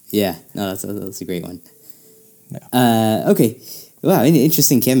her. Yeah, no, that's a great one. No. Okay. Wow, an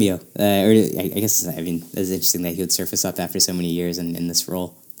interesting cameo. Or I guess, I mean, it's interesting that he would surface up after so many years in this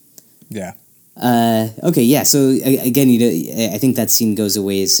role. Yeah. Okay, yeah, so again, I think that scene goes a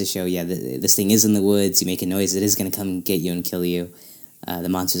ways to show, this thing is in the woods, you make a noise, it is going to come get you and kill you. The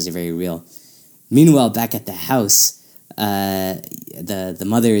monsters are very real. Meanwhile, back at the house, the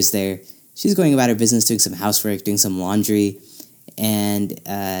mother is there. She's going about her business, doing some housework, doing some laundry, and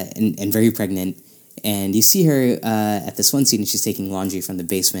very pregnant. And you see her at this one scene, she's taking laundry from the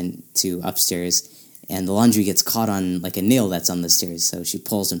basement to upstairs, and the laundry gets caught on like a nail that's on the stairs. So she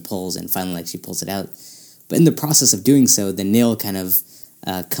pulls and pulls, and finally like she pulls it out. But in the process of doing so, the nail kind of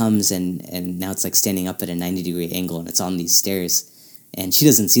comes and now it's like standing up at a 90-degree angle, and it's on these stairs. And she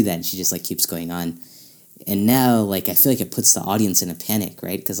doesn't see that, and she just like keeps going on. And now like I feel like it puts the audience in a panic,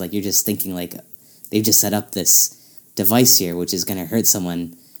 right? Because like you're just thinking like they've just set up this device here, which is going to hurt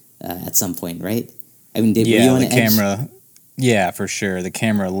someone at some point, right? I mean, were you on the camera. Yeah, for sure. The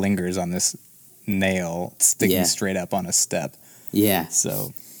camera lingers on this nail sticking straight up on a step. Yeah.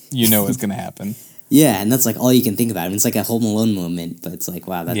 So you know what's going to happen. Yeah, and that's like all you can think about. I mean, it's like a Home Alone moment, but it's like,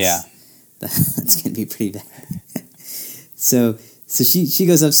 wow, that's going to be pretty bad. So she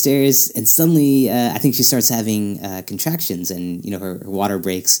goes upstairs, and suddenly I think she starts having contractions, and her water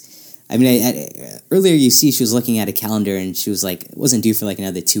breaks. I mean, earlier you see she was looking at a calendar, and she was like, it wasn't due for like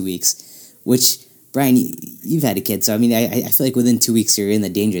another 2 weeks, which, Brian, you've had a kid, so I mean, I feel like within 2 weeks you're in the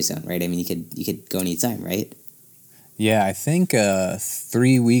danger zone, right? I mean, you could go anytime, right? Yeah, I think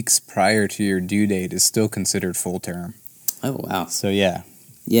 3 weeks prior to your due date is still considered full term. Oh, wow. So yeah.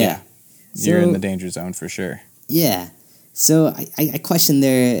 So, you're in the danger zone for sure. Yeah. So I question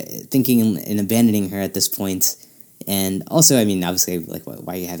their thinking in abandoning her at this point. And also, I mean, obviously, like,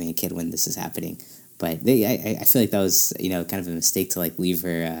 why are you having a kid when this is happening? But I feel like that was, kind of a mistake to, like, leave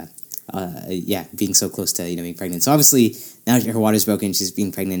her, being so close to, being pregnant. So obviously, now her water's broken, she's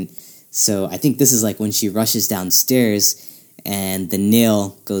being pregnant. So I think this is, like, when she rushes downstairs and the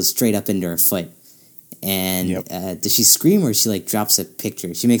nail goes straight up into her foot. And does she scream, or she, like, drops a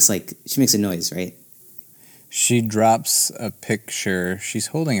picture? She makes a noise, right? She drops a picture. She's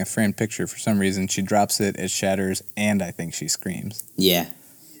holding a framed picture for some reason. She drops it, it shatters, and I think she screams. Yeah.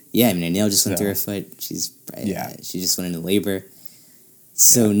 Yeah, I mean, a nail just went through her foot. She just went into labor.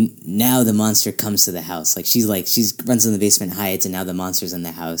 So now the monster comes to the house. Like, she runs in the basement, hides, and now the monster's in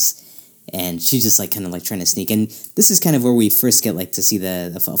the house. And she's just, like, kind of, like, trying to sneak. And this is kind of where we first get, like, to see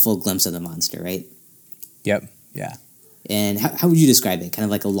the full glimpse of the monster, right? Yep, yeah. And how would you describe it? Kind of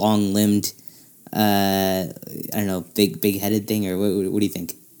like a long-limbed... I don't know, big-headed thing, or what do you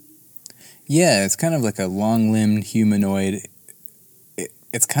think? Yeah, it's kind of like a long-limbed humanoid.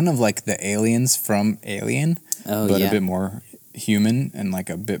 It's kind of like the aliens from Alien, but a bit more human and like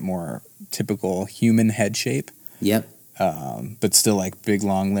a bit more typical human head shape. Yep. But still like big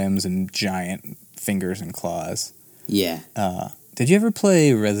long limbs and giant fingers and claws. Yeah. Did you ever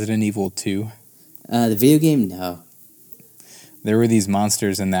play Resident Evil 2? The video game? No. There were these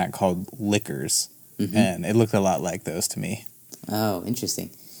monsters in that called Lickers, and it looked a lot like those to me. Oh,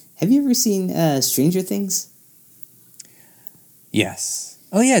 interesting. Have you ever seen Stranger Things? Yes.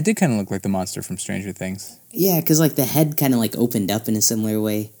 Oh, yeah, it did kind of look like the monster from Stranger Things. Yeah, because like the head kind of like opened up in a similar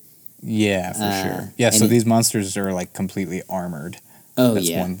way. Yeah, for sure. Yeah, so these monsters are like completely armored. Oh, That's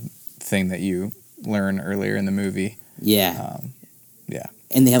one thing that you learn earlier in the movie. Yeah. Yeah.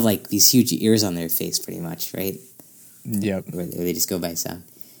 And they have like these huge ears on their face pretty much, right? Yep. Or they just go by sound.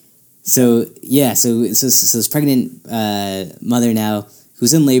 So this pregnant mother now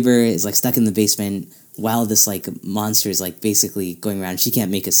who's in labor is like stuck in the basement while this like monster is like basically going around. She can't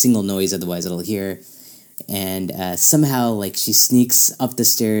make a single noise, otherwise it'll hear her. And somehow like she sneaks up the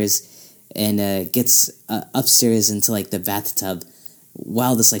stairs and gets upstairs into like the bathtub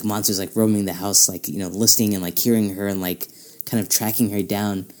while this like monster's like roaming the house, like listening and like hearing her and like kind of tracking her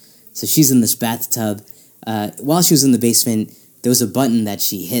down. So she's in this bathtub. While she was in the basement, there was a button that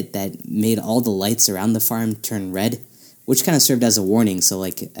she hit that made all the lights around the farm turn red, which kind of served as a warning. So,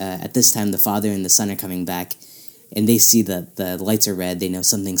 like, at this time, the father and the son are coming back, and they see that the lights are red. They know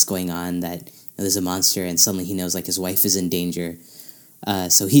something's going on, that there's a monster, and suddenly he knows, like, his wife is in danger.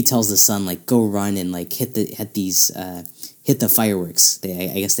 So he tells the son like go run and like hit the fireworks.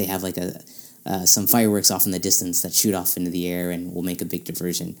 I guess they have like some fireworks off in the distance that shoot off into the air and will make a big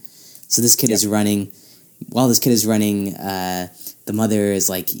diversion. So this kid is running. While this kid is running, the mother is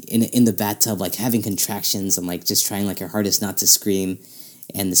like in the bathtub, like having contractions and like just trying like her hardest not to scream.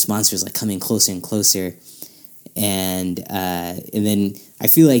 And this monster is like coming closer and closer. And then I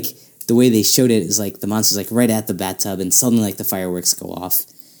feel like the way they showed it is like the monster's like right at the bathtub, and suddenly like the fireworks go off.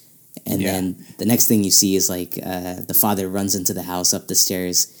 And then the next thing you see is like the father runs into the house up the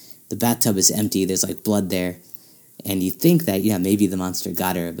stairs. The bathtub is empty. There's like blood there. And you think that, maybe the monster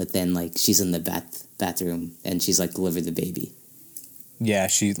got her, but then like she's in the bathroom and she's like delivered the baby. Yeah,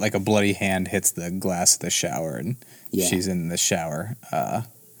 she like a bloody hand hits the glass of the shower and she's in the shower.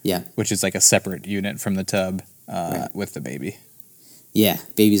 Which is like a separate unit from the tub with the baby. Yeah,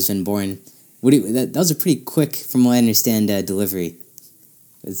 baby's been born. That was a pretty quick, from what I understand, delivery.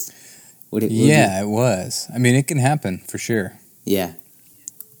 It was. I mean, it can happen for sure. Yeah.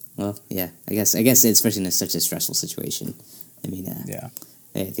 Well, yeah. I guess especially in such a stressful situation. I mean,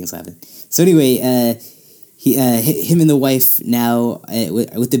 things happen. So anyway, him and the wife now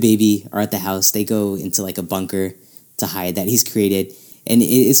with the baby are at the house. They go into like a bunker to hide that he's created, and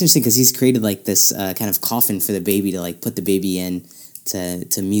it's interesting because he's created like this kind of coffin for the baby to like put the baby in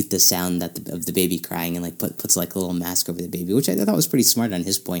to mute the sound of the baby crying, and like puts like a little mask over the baby, which I thought was pretty smart on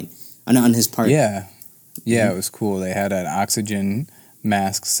his part. Yeah, It was cool. They had an oxygen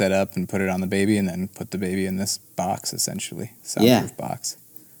mask set up and put it on the baby, and then put the baby in this box, essentially soundproof box.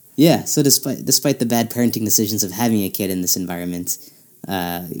 Yeah. So despite the bad parenting decisions of having a kid in this environment,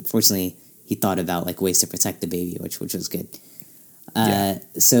 fortunately he thought about like ways to protect the baby, which was good. But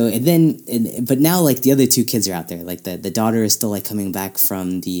now like the other two kids are out there. Like the daughter is still like coming back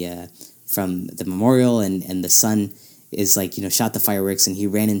from the memorial, and the son is like shot the fireworks, and he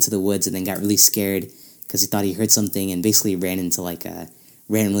ran into the woods and then got really scared because he thought he heard something, and basically ran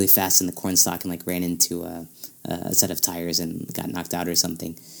really fast in the cornstalk and like ran into a set of tires and got knocked out or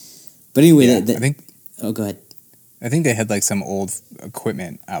something. But anyway, go ahead. I think they had like some old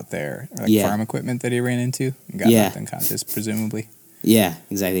equipment out there, like farm equipment that he ran into and got knocked unconscious, presumably. Yeah,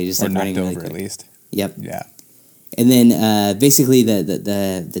 exactly. Just or like knocked running over really quick. at least. Yep. Yeah. And then basically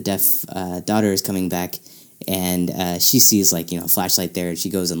the deaf daughter is coming back, and she sees like a flashlight there, and she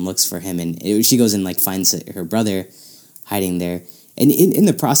goes and looks for him, and she goes and like finds her brother hiding there. And in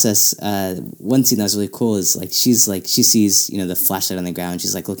the process, one scene that was really cool is like she sees the flashlight on the ground.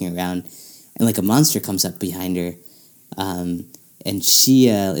 She's like looking around, and like a monster comes up behind her, and she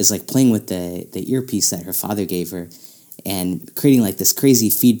is like playing with the earpiece that her father gave her, and creating like this crazy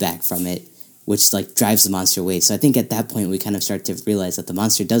feedback from it, which like drives the monster away. So I think at that point we kind of start to realize that the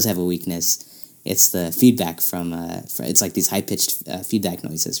monster does have a weakness. It's the feedback from it's like these high pitched feedback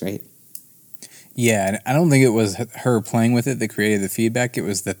noises, right? Yeah, and I don't think it was her playing with it that created the feedback. It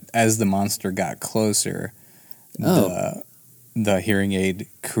was that as the monster got closer, the hearing aid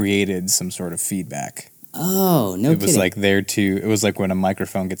created some sort of feedback. Oh, no kidding. It was like it was like when a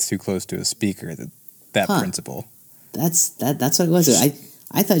microphone gets too close to a speaker, that principle. That's what it was.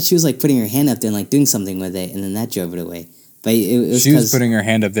 I thought she was like putting her hand up there and like doing something with it, and then that drove it away. But she was putting her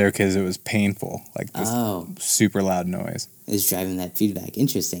hand up there because it was painful, like this super loud noise. It was driving that feedback.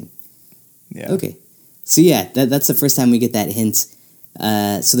 Interesting. Yeah. Okay. So yeah, that's the first time we get that hint.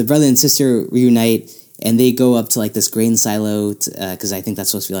 So the brother and sister reunite, and they go up to like this grain silo because I think that's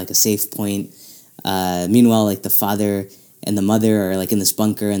supposed to be like a safe point. Meanwhile, like the father and the mother are like in this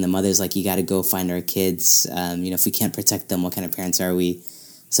bunker, and the mother's like, "You got to go find our kids. If we can't protect them, what kind of parents are we?"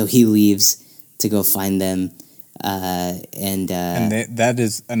 So he leaves to go find them, that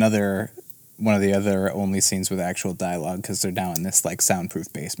is another one of the other only scenes with actual dialogue because they're now in this like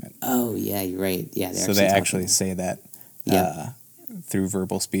soundproof basement. Oh yeah, you're right. Yeah, they actually say that through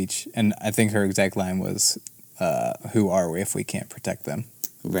verbal speech, and I think her exact line was, "Who are we if we can't protect them?"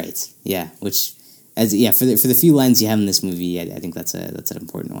 Right. Yeah. Which, for the few lines you have in this movie, I think that's an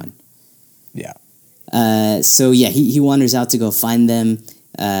important one. Yeah. So yeah, he wanders out to go find them.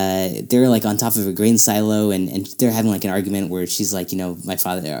 They're like on top of a grain silo, and they're having like an argument where she's like, our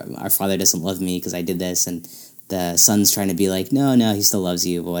father doesn't love me because I did this, and the son's trying to be like, no, he still loves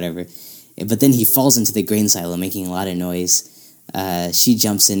you, but whatever. But then he falls into the grain silo, making a lot of noise. She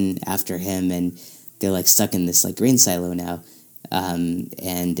jumps in after him, and they're like stuck in this like grain silo now.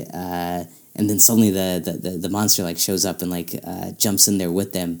 And then suddenly the monster like shows up and like jumps in there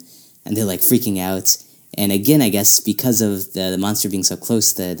with them, and they're like freaking out. And again, I guess because of the monster being so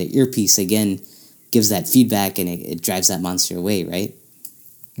close, the earpiece again gives that feedback, and it drives that monster away, right?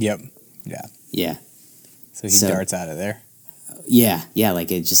 Yep. Yeah. Yeah. So he darts out of there. Yeah,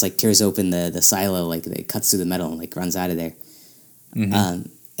 like it just like tears open the silo, like it cuts through the metal and like runs out of there. Mm-hmm.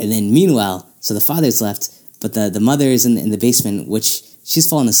 And then meanwhile, so the father's left, but the mother is in the basement, which she's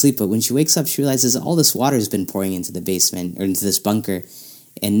fallen asleep. But when she wakes up, she realizes all this water has been pouring into the basement or into this bunker,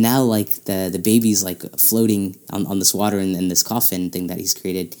 and now like the baby's like floating on this water in this coffin thing that he's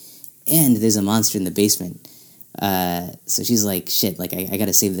created, and there's a monster in the basement. So she's like, shit, like I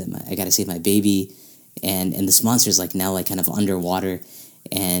gotta save them. I gotta save my baby, and this monster's like now like kind of underwater,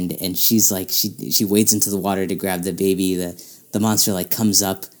 and she's like she wades into the water to grab the baby. The monster like comes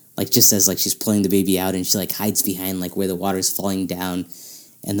up like just as like she's pulling the baby out, and she like hides behind like where the water's falling down,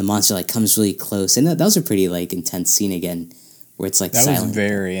 and the monster like comes really close, and that was a pretty like intense scene again, where it's like that silent. was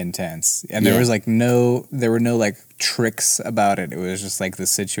very intense, and there was like there were no like tricks about it. It was just like the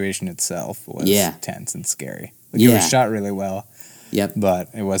situation itself was tense and scary. Like, it was shot really well. Yep. But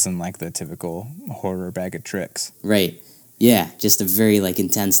it wasn't like the typical horror bag of tricks. Right. Yeah, just a very like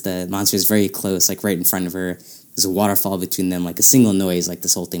intense. The monster is very close, like right in front of her. There's a waterfall between them, like a single noise, like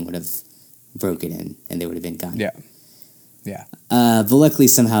this whole thing would have broken in, and they would have been gone. Yeah. Yeah. But luckily,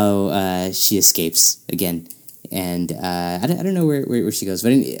 somehow she escapes again, and I don't know where she goes,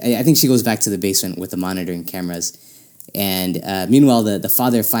 but I think she goes back to the basement with the monitoring cameras. And meanwhile, the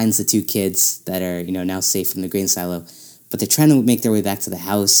father finds the two kids that are now safe from the grain silo, but they're trying to make their way back to the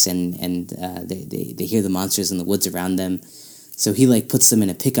house, and they hear the monsters in the woods around them. So he like puts them in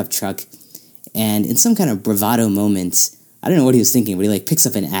a pickup truck, and in some kind of bravado moment, I don't know what he was thinking, but he like picks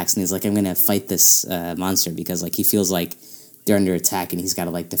up an axe and he's like, I'm gonna fight this monster, because like he feels like they're under attack and he's got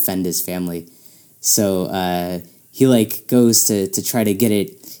to like defend his family. So he like goes to try to get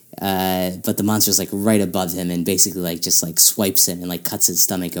it. But the monster's like right above him and basically like just like swipes him and like cuts his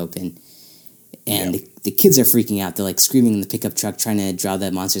stomach open. And the kids are freaking out. They're like screaming in the pickup truck, trying to draw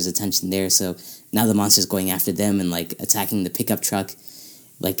the monster's attention there. So now the monster's going after them and like attacking the pickup truck.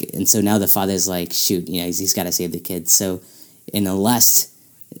 And so now the father's like, shoot, he's got to save the kids. So in the last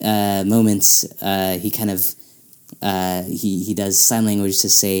moments, he kind of he does sign language to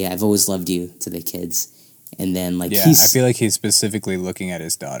say, "I've always loved you" to the kids. And then, I feel like he's specifically looking at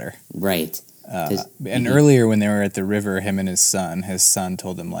his daughter. Right. And earlier when they were at the river, him and his son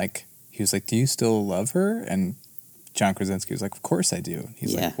told him, like, he was like, "Do you still love her?" And John Krasinski was like, "Of course I do."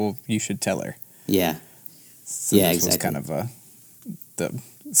 He's like, "Well, you should tell her." Yeah. So this was kind of the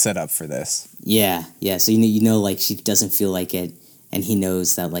setup for this. Yeah. So, like, she doesn't feel like it, and he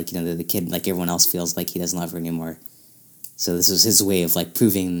knows that, like, the kid, like everyone else, feels like he doesn't love her anymore. So this was his way of like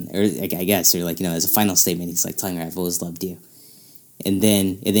proving, or I guess, or like as a final statement, he's like telling her, "I've always loved you," and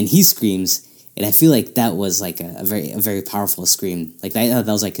then he screams, and I feel like that was like a very powerful scream. Like I thought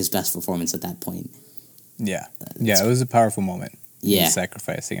that was like his best performance at that point. Yeah, it was a powerful moment. Yeah, he's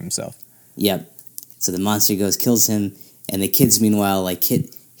sacrificing himself. Yep. So the monster kills him, and the kids meanwhile like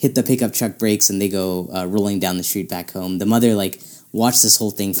hit the pickup truck brakes, and they go rolling down the street back home. The mother like watched this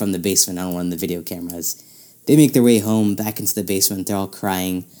whole thing from the basement on one of the video cameras. They make their way home, back into the basement. They're all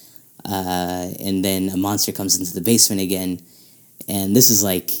crying. And then a monster comes into the basement again. And this is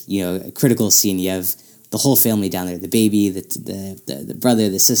like, a critical scene. You have the whole family down there. The baby, the brother,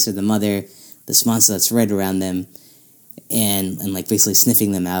 the sister, the mother. This monster that's right around them. And like basically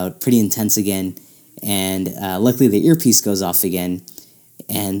sniffing them out. Pretty intense again. And luckily the earpiece goes off again.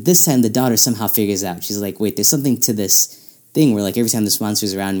 And this time the daughter somehow figures out. She's like, wait, there's something to this thing where like every time this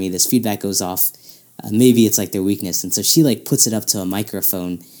monster's around me, this feedback goes off. Maybe it's like their weakness, and so she like puts it up to a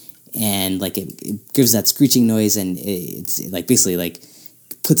microphone, and like it gives that screeching noise, and it's like basically like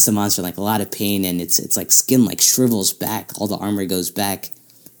puts the monster in like a lot of pain, and it's like skin like shrivels back, all the armor goes back,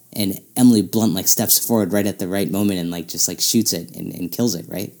 and Emily Blunt like steps forward right at the right moment and like just like shoots it and kills it,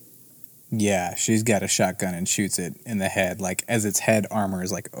 right? Yeah, she's got a shotgun and shoots it in the head, like as its head armor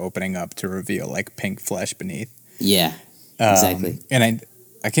is like opening up to reveal like pink flesh beneath. Yeah, exactly. And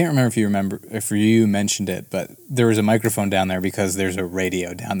I can't remember if you mentioned it, but there was a microphone down there because there's a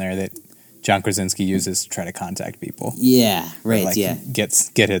radio down there that John Krasinski uses to try to contact people. Yeah, right. Like, yeah,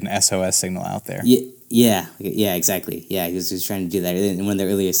 get an SOS signal out there. Yeah, exactly. Yeah, he was trying to do that in one of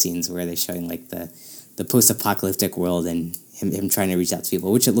the earlier scenes where they're showing like the post-apocalyptic world and him trying to reach out to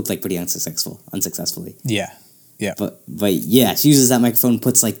people, which it looked like pretty unsuccessfully. Yeah. But yeah, she uses that microphone,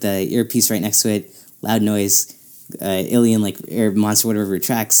 puts like the earpiece right next to it, loud noise. Alien, like air monster, whatever,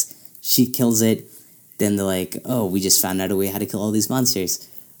 retracts. She kills it. Then they're like, "Oh, we just found out a way how to kill all these monsters,"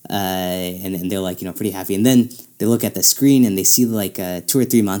 and they're like, pretty happy. And then they look at the screen and they see like 2 or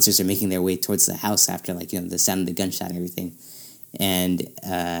 3 monsters are making their way towards the house after like the sound of the gunshot and everything. And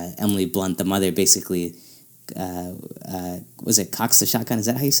Emily Blunt, the mother, basically was it cocks the shotgun? Is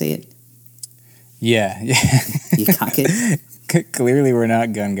that how you say it? Yeah. You cock it. Clearly, we're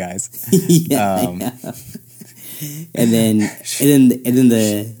not gun guys. Yeah. And then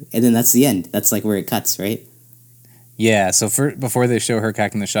that's the end. That's like where it cuts, right? Yeah. So before they show her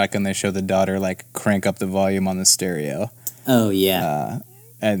cocking the shotgun, they show the daughter like crank up the volume on the stereo. Oh yeah.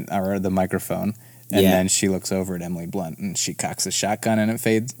 Or the microphone, and then she looks over at Emily Blunt and she cocks the shotgun and it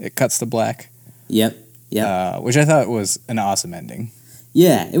fades. It cuts to black. Yep. Which I thought was an awesome ending.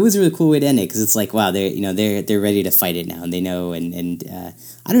 Yeah, it was a really cool way to end it because it's like, wow, they're ready to fight it now, and they know, and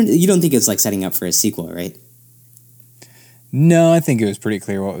you don't think it's like setting up for a sequel, right? No, I think it was pretty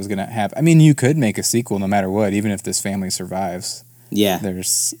clear what was going to happen. I mean, you could make a sequel no matter what, even if this family survives. Yeah,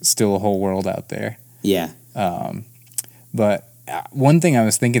 there's still a whole world out there. Yeah. But one thing I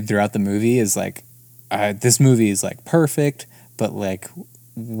was thinking throughout the movie is like, this movie is like perfect, but like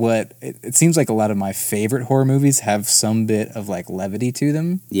it seems like a lot of my favorite horror movies have some bit of like levity to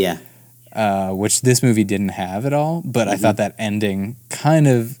them. Yeah. Which this movie didn't have at all, but I thought that ending kind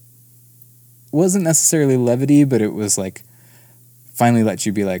of wasn't necessarily levity, but it was like finally let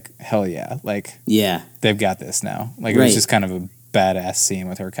you be like, hell yeah, like they've got this now. Like it was just kind of a badass scene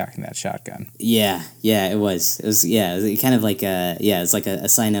with her cocking that shotgun. Yeah, it was kind of like it's like a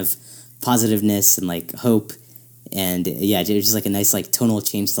sign of positiveness and like hope, and it was just like a nice like tonal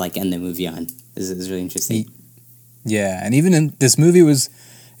change to like end the movie on. It was really interesting. Yeah, and even in this movie it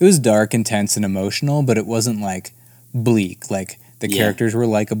was dark, intense, and emotional, but it wasn't like bleak. Like the characters were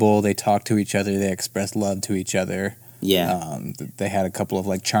likable. They talked to each other. They expressed love to each other. Yeah. They had a couple of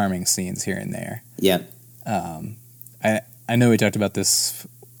like charming scenes here and there. Yep. I know we talked about this.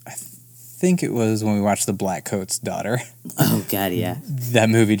 I think it was when we watched The Black Coat's Daughter. Oh God, yeah. That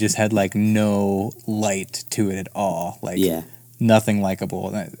movie just had like no light to it at all. Like nothing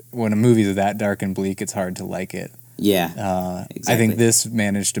likable. When a movie is that dark and bleak, it's hard to like it. Yeah. Exactly. I think this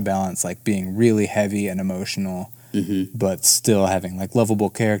managed to balance like being really heavy and emotional, but still having like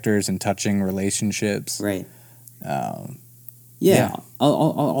lovable characters and touching relationships. Right. All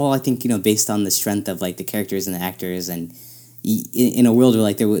I think, based on the strength of like the characters and the actors, and in a world where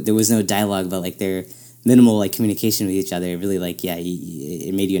like there was no dialogue, but like their minimal like communication with each other, it really like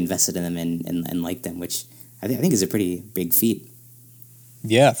it made you invested in them and like them, which I think is a pretty big feat.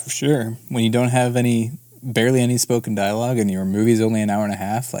 Yeah, for sure. When you don't have barely any spoken dialogue and your movie's only an hour and a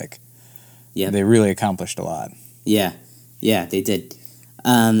half, like they really accomplished a lot. Yeah, they did.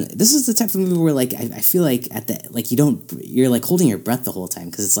 This is the type of movie where like I feel like you're like holding your breath the whole time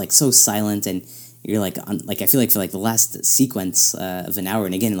because it's like so silent, and you're like I feel like for like the last sequence of an hour,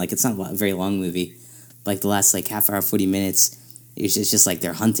 and again like it's not a very long movie, but, like the last like half hour 40 minutes it's just like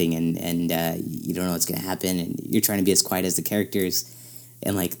they're hunting and you don't know what's gonna happen, and you're trying to be as quiet as the characters,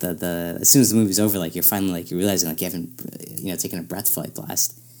 and like the as soon as the movie's over, like you're finally like you're realizing like you haven't taken a breath for like the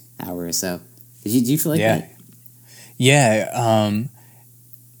last hour or so. Do you feel like that? Yeah.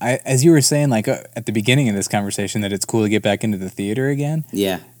 As you were saying, like at the beginning of this conversation, that it's cool to get back into the theater again.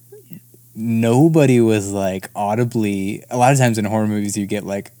 Yeah. Nobody was like audibly. A lot of times in horror movies, you get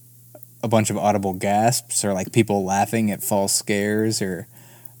like a bunch of audible gasps or like people laughing at false scares. Or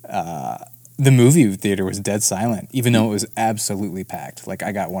the movie theater was dead silent, even though it was absolutely packed. Like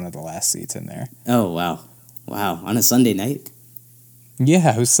I got one of the last seats in there. Oh wow! On a Sunday night.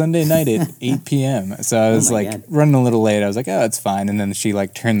 Yeah, it was Sunday night at 8 p.m. So I was running a little late. I was like, oh, it's fine. And then she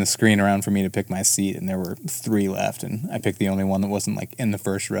like turned the screen around for me to pick my seat, and there were 3 left, and I picked the only one that wasn't like in the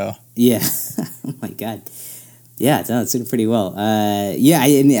first row. Yeah. Oh my God. Yeah, it's doing pretty well. I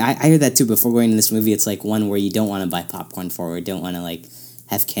heard that too before going to this movie. It's like one where you don't want to buy popcorn for, or don't want to like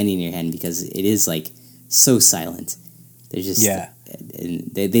have candy in your hand, because it is like so silent. They're just and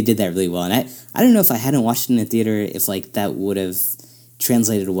they did that really well. And I don't know if I hadn't watched it in the theater if like that would have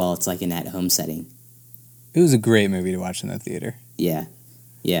translated well. It's like an at-home setting. It was a great movie to watch in the theater. Yeah.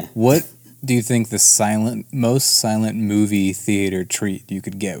 What do you think the most silent movie theater treat you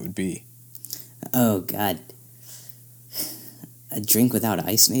could get would be? Oh God, a drink without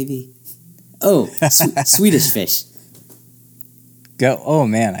ice, maybe. Oh, Swedish Fish. Oh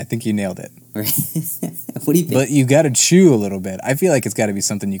man, I think you nailed it. What do you think? But you got to chew a little bit. I feel like it's got to be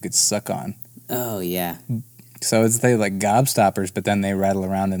something you could suck on. Oh yeah. So it's like gobstoppers, but then they rattle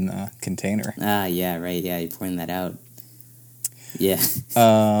around in the container. Ah, yeah, right. Yeah, you're pouring that out. Yeah.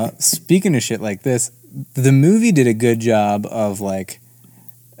 Speaking of shit like this, the movie did a good job of like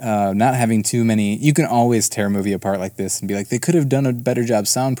not having too many. You can always tear a movie apart like this and be like, they could have done a better job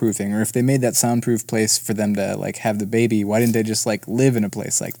soundproofing, or if they made that soundproof place for them to like have the baby, why didn't they just like live in a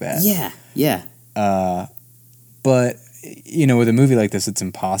place like that? Yeah. But with a movie like this, it's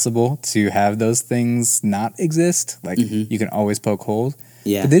impossible to have those things not exist. Like you can always poke holes.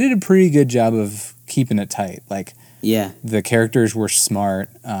 Yeah. But they did a pretty good job of keeping it tight. Like, Yeah. the characters were smart.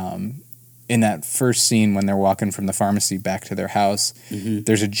 In that first scene when they're walking from the pharmacy back to their house,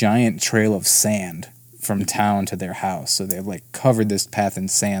 there's a giant trail of sand from town to their house. So they've like covered this path in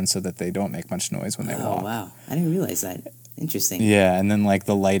sand so that they don't make much noise when they walk. Oh, wow. I didn't realize that. Interesting. Yeah, and then like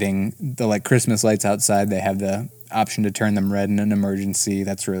the lighting, the like Christmas lights outside, they have the option to turn them red in an emergency.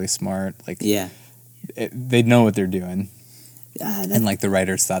 That's really smart. Like, Yeah. They know what they're doing. And like the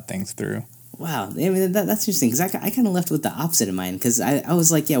writers thought things through. Wow. I mean, that's interesting because I kind of left with the opposite in mind because I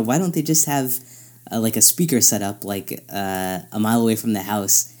was like, yeah, why don't they just have like a speaker set up like a mile away from the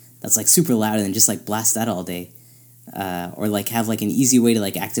house that's like super loud and just like blast that all day, or like have like an easy way to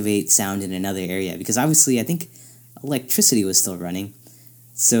like activate sound in another area because obviously I think electricity was still running,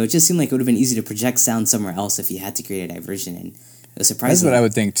 so it just seemed like it would have been easy to project sound somewhere else if you had to create a diversion. And it was surprising. That's what I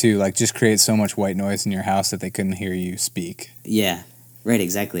would think too. Like just create so much white noise in your house that they couldn't hear you speak. Yeah. Right.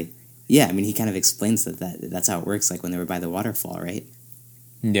 Exactly. Yeah. I mean, he kind of explains that's how it works. Like when they were by the waterfall, right?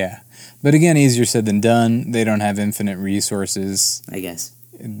 Yeah, but again, easier said than done. They don't have infinite resources. I guess.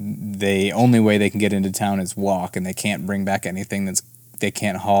 The only way they can get into town is walk, and they can't bring back anything they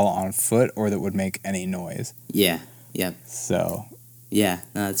can't haul on foot or that would make any noise. Yeah. Yep. So. Yeah.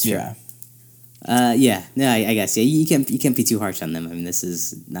 No, that's true. Yeah. Yeah. No, I guess. Yeah. You can't be too harsh on them. I mean, this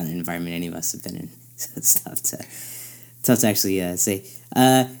is not an environment any of us have been in. So it's tough to actually say.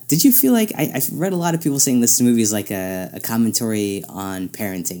 Did you feel like I've read a lot of people saying this movie is like a commentary on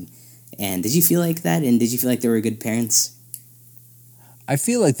parenting, and did you feel like that? And did you feel like they were good parents? I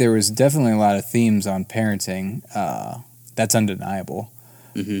feel like there was definitely a lot of themes on parenting. That's undeniable.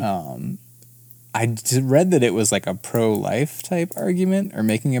 Mm-hmm. I read that it was like a pro-life type argument or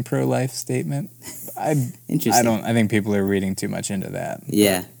making a pro-life statement. Interesting. I think people are reading too much into that.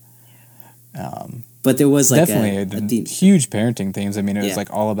 Yeah. But there was like definitely a huge parenting themes. I mean, it was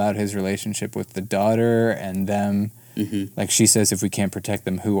like all about his relationship with the daughter and them. Mm-hmm. Like she says, if we can't protect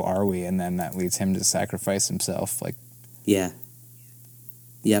them, who are we? And then that leads him to sacrifice himself. Like, yeah.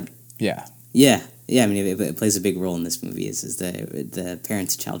 Yep. Yeah. Yeah. Yeah. I mean, it plays a big role in this movie. Is the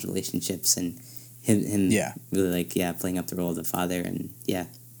parent-to-child relationships and him really like playing up the role of the father and yeah.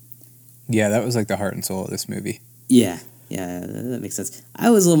 That was like the heart and soul of this movie. Yeah. Yeah, that makes sense.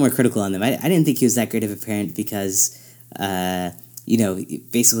 I was a little more critical on them. I didn't think he was that great of a parent because,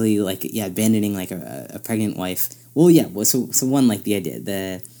 basically, like, abandoning, like, a pregnant wife. Well, yeah, so one, like, the idea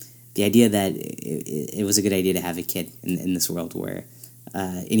that it was a good idea to have a kid in this world where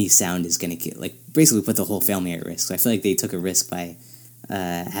any sound is going to, like, basically put the whole family at risk. So I feel like they took a risk by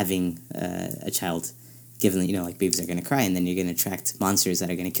having a child, given that, like, babies are going to cry, and then you're going to attract monsters that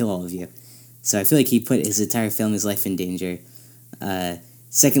are going to kill all of you. So I feel like he put his entire family's life in danger.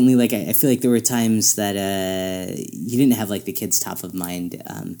 Secondly, like I feel like there were times that he didn't have like the kids top of mind.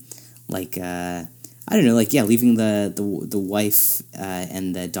 I don't know, like leaving the wife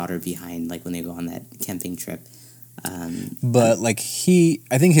and the daughter behind, like when they go on that camping trip. But like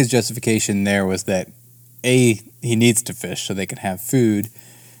I think his justification there was that A, he needs to fish so they can have food.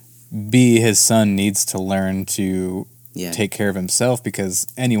 B, his son needs to learn to take care of himself because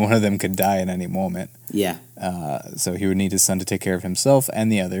any one of them could die at any moment. Yeah. So he would need his son to take care of himself and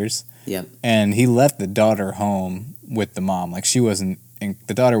the others. Yep. And he left the daughter home with the mom. Like the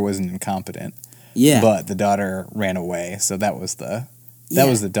daughter wasn't incompetent. Yeah. But the daughter ran away, so that was the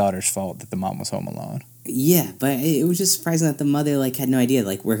daughter's fault that the mom was home alone. Yeah, but it was just surprising that the mother like had no idea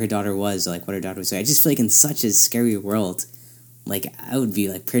like where her daughter was or like what her daughter was doing. I just feel like in such a scary world, like I would be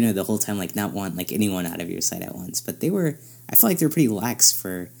like paranoid the whole time, like not want like anyone out of your sight at once. But I feel like they were pretty lax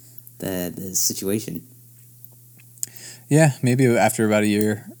for the situation. Yeah, maybe after about a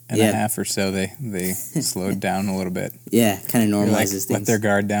year and a half or so, they slowed down a little bit. Yeah, kind of normalizes things. Let their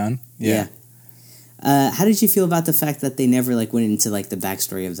guard down. Yeah. How did you feel about the fact that they never like went into like the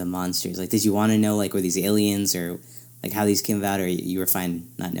backstory of the monsters? Like, did you want to know like were these aliens or like how these came about, or you were fine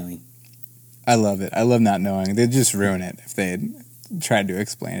not knowing? I love it. I love not knowing. They'd just ruin it if they had tried to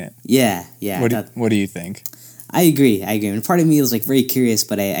explain it. Yeah. What do you think? I agree. And part of me was like very curious,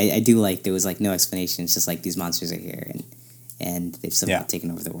 but I do like there was like no explanation. It's just like these monsters are here and they've somehow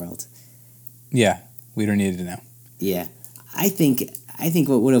taken over the world. Yeah, we don't need to know. Yeah, I think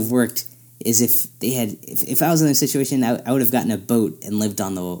what would have worked is if I was in a situation, I would have gotten a boat and lived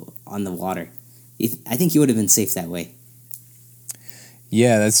on the water. I think you would have been safe that way.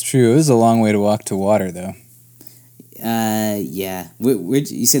 Yeah, that's true. It was a long way to walk to water, though. Yeah.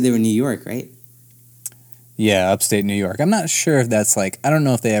 You said they were in New York, right? Yeah, upstate New York. I'm not sure if that's like, I don't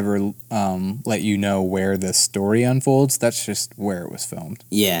know if they ever let you know where the story unfolds. That's just where it was filmed.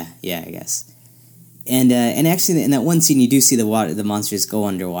 Yeah, I guess. And actually, in that one scene, you do see the monsters go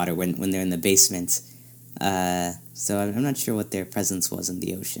underwater when they're in the basement. So I'm not sure what their presence was in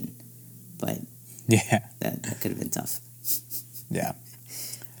the ocean, but yeah, that could have been tough. Yeah.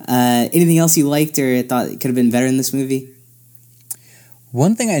 Anything else you liked or thought could have been better in this movie?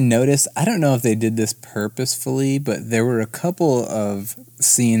 One thing I noticed, I don't know if they did this purposefully, but there were a couple of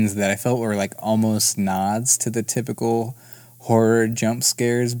scenes that I felt were like almost nods to the typical horror jump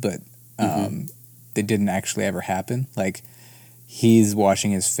scares, but they didn't actually ever happen. Like, he's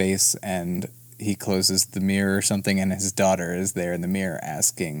washing his face and he closes the mirror or something, and his daughter is there in the mirror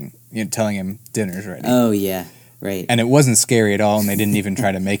asking, telling him dinner's ready. Oh, yeah. Right. And it wasn't scary at all, and they didn't even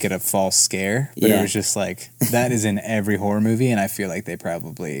try to make it a false scare. But Yeah. it was just like, that is in every horror movie, and I feel like they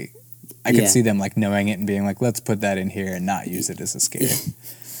probably... I could see them like knowing it and being like, let's put that in here and not use it as a scare.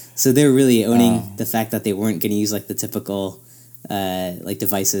 So they're really owning the fact that they weren't going to use like the typical like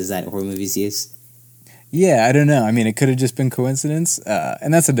devices that horror movies use. Yeah, I don't know. I mean, it could have just been coincidence.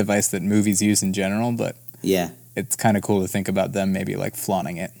 And that's a device that movies use in general, but... Yeah. It's kind of cool to think about them maybe like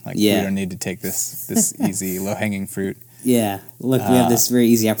flaunting it. Like, we don't need to take this easy, low-hanging fruit. Yeah. Look, we have this very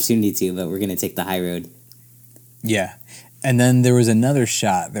easy opportunity to, but we're going to take the high road. Yeah. And then there was another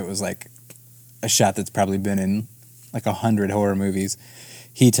shot that was like a shot that's probably been in like 100 horror movies.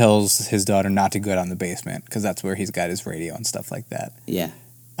 He tells his daughter not to go down the basement because that's where he's got his radio and stuff like that. Yeah.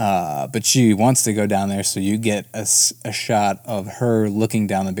 But she wants to go down there, so you get a shot of her looking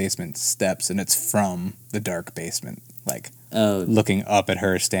down the basement steps, and it's from the dark basement, like looking up at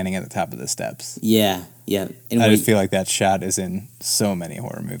her standing at the top of the steps. Yeah, yeah. And I just feel like that shot is in so many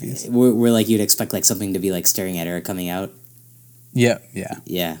horror movies. Where like you'd expect like something to be like staring at her coming out. Yeah.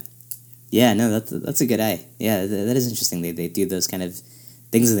 Yeah. No, that's a good eye. Yeah, that is interesting. They do those kind of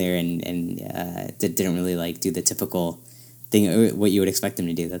things in there, and didn't really like do the typical thing, what you would expect them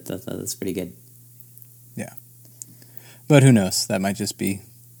to do. That's pretty good. Yeah. But who knows? That might just be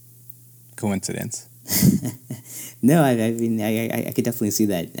coincidence. No, I mean, I could definitely see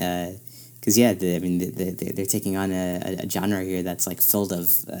that. Because, they're taking on a genre here that's, like, filled of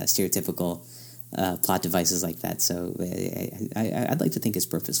stereotypical plot devices like that. So I'd like to think it's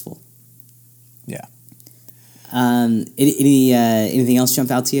purposeful. Yeah. Anything else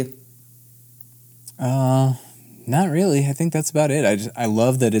jump out to you? Not really. I think that's about it. I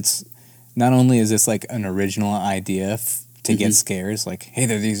love that it's not only is this like an original idea to get scares, like, hey,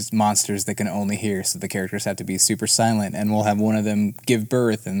 there are these monsters that can only hear, so the characters have to be super silent, and we'll have one of them give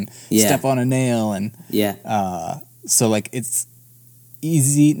birth and step on a nail, and so like it's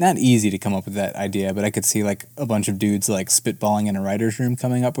not easy to come up with that idea, but I could see like a bunch of dudes like spitballing in a writer's room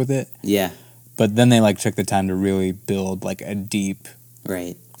coming up with it. Yeah. But then they like took the time to really build like a deep,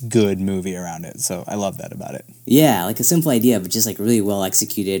 right, good movie around it. So I love that about it. Yeah, like a simple idea, but just like really well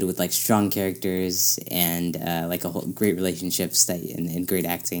executed with like strong characters and like great relationships and great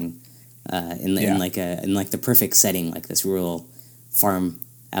acting in the perfect setting, like this rural farm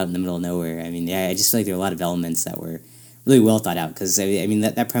out in the middle of nowhere. I mean, I just feel like there were a lot of elements that were really well thought out, because I mean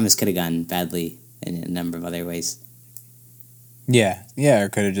that premise could have gone badly in a number of other ways. Yeah, or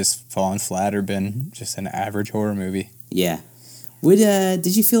could have just fallen flat or been just an average horror movie. Yeah.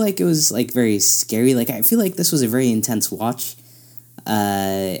 Did you feel like it was like very scary? Like, I feel like this was a very intense watch,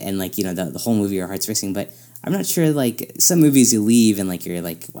 and like, the whole movie your heart's racing. But I'm not sure, like, some movies you leave and like you're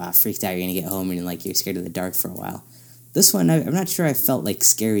like, wow, freaked out. You're gonna get home and like you're scared of the dark for a while. This one, I'm not sure I felt like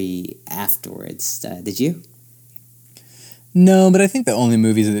scary afterwards. Did you? No, but I think the only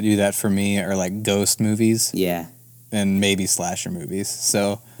movies that do that for me are like ghost movies. Yeah. And maybe slasher movies.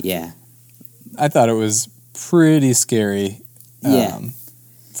 So yeah, I thought it was pretty scary. Yeah.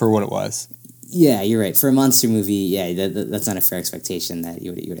 For what it was. Yeah, you're right. For a monster movie, yeah, that's not a fair expectation that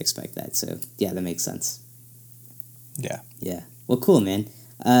you would expect that. So yeah, that makes sense. Yeah. Yeah. Well, cool, man.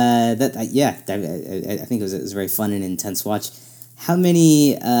 I think it was a very fun and intense watch. How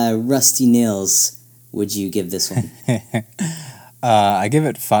many rusty nails would you give this one? I give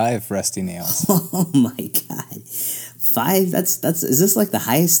it 5 rusty nails. Oh my god, 5? That's is this like the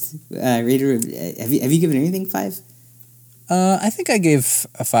highest rated? Have you given anything 5? I think I gave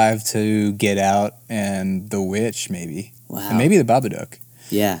a 5 to Get Out and The Witch, maybe. Wow. And maybe The Babadook.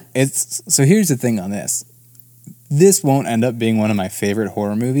 Yeah. So here's the thing on this. This won't end up being one of my favorite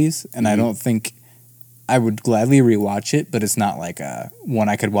horror movies, and I don't think I would gladly rewatch it, but it's not like one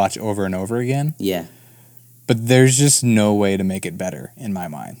I could watch over and over again. Yeah. But there's just no way to make it better in my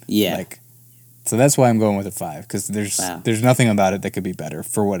mind. Yeah. So that's why I'm going with a 5, because there's nothing about it that could be better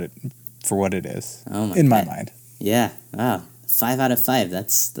for what it is. Oh my in god. my mind. Yeah. Wow. 5 out of 5.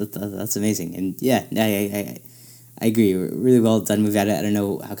 That's amazing. And yeah, I agree. Really well done movie. I don't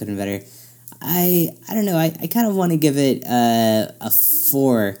know how could have been better. I don't know. I kind of want to give it a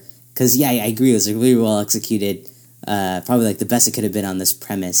 4 because I agree. It was really well executed. Probably like the best it could have been on this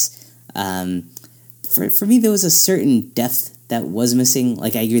premise. For me, there was a certain depth that was missing.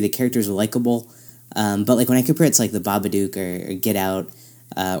 Like, I agree, the characters were likable, but like when I compare it to like the Babadook or Get Out,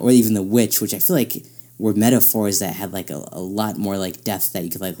 or even The Witch, which I feel like were metaphors that had like a lot more like depth that you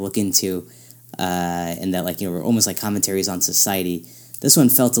could like look into, and that like were almost like commentaries on society. This one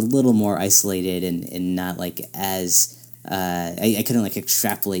felt a little more isolated and not like as I couldn't like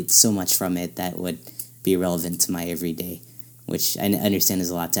extrapolate so much from it that would be relevant to my everyday, which I understand is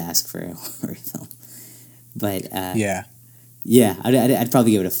a lot to ask for a horror film. But I'd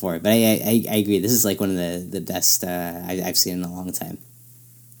probably give it a 4. But I agree. This is like one of the best I've seen in a long time.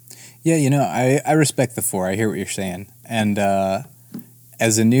 Yeah, I respect the 4. I hear what you're saying. And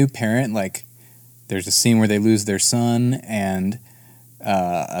as a new parent, like, there's a scene where they lose their son and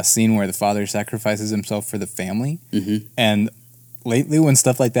a scene where the father sacrifices himself for the family. Mm-hmm. And lately, when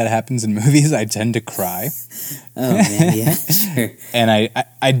stuff like that happens in movies, I tend to cry. Oh, man, yeah, sure. And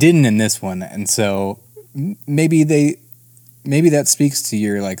I didn't in this one. And so maybe that speaks to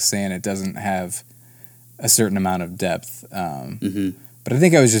your, like, saying it doesn't have a certain amount of depth. But I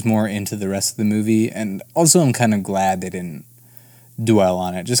think I was just more into the rest of the movie. And also I'm kind of glad they didn't dwell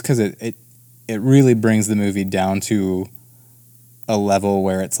on it, just because it really brings the movie down to a level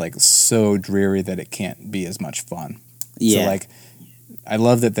where it's, like, so dreary that it can't be as much fun. Yeah. So, like, I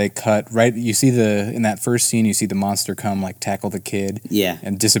love that they cut right. You see in that first scene, you see the monster come, like, tackle the kid,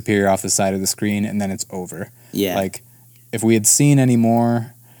 and disappear off the side of the screen, and then it's over. Yeah, like, if we had seen any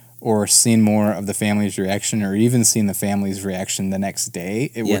more, or seen more of the family's reaction, or even seen the family's reaction the next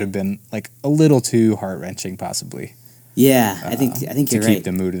day, it would have been like a little too heart wrenching, possibly. Yeah, I think you're right. To keep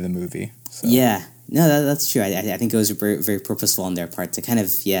the mood of the movie. So. Yeah, no, that's true. I think it was very, very purposeful on their part to kind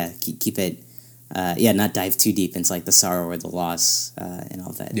of keep it. Not dive too deep into like the sorrow or the loss and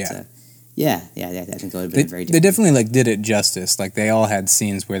all that. Yeah. So, I think it would have been very different. They definitely like did it justice. Like they all had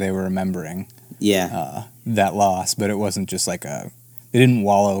scenes where they were remembering that loss, but it wasn't just like they didn't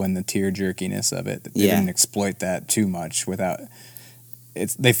wallow in the tear jerkiness of it. They didn't exploit that too much without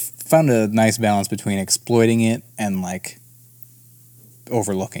they found a nice balance between exploiting it and like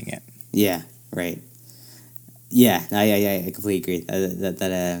overlooking it. Yeah, right. Yeah, I completely agree.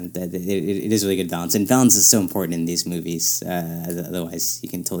 That it is really good balance, and balance is so important in these movies. Otherwise, you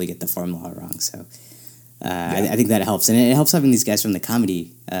can totally get the formula wrong. So, I think that helps, and it helps having these guys from the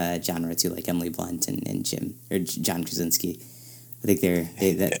comedy genre too, like Emily Blunt and John Krasinski. I think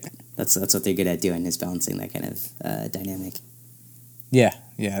that's what they're good at doing, is balancing that kind of dynamic. Yeah,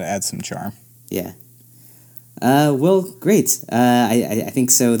 it adds some charm. Yeah. Well, great. I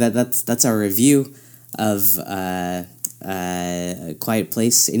think so. That's our review of Quiet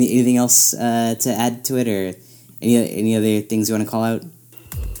Place. Anything else to add to it, or any other things you want to call out?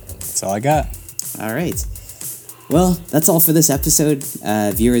 That's all I got. All right. Well, that's all for this episode.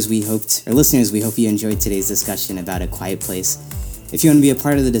 Listeners, we hope you enjoyed today's discussion about A Quiet Place. If you want to be a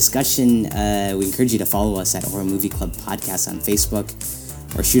part of the discussion, we encourage you to follow us at Horror Movie Club Podcast on Facebook,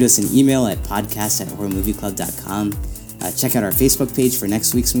 or shoot us an email at podcast@horrormovieclub.com. Check out our Facebook page for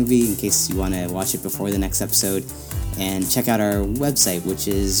next week's movie in case you want to watch it before the next episode. And check out our website, which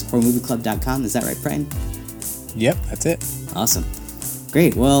is horrormovieclub.com. Is that right, Brian? Yep, that's it. Awesome.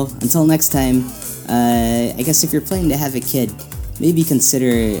 Great. Well, until next time, I guess if you're planning to have a kid, maybe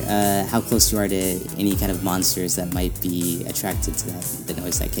consider how close you are to any kind of monsters that might be attracted to the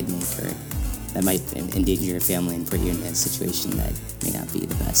noise that kid make, or that might endanger your family and put you in a situation that may not be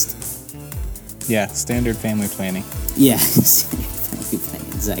the best. Yeah, standard family planning. Yeah, standard family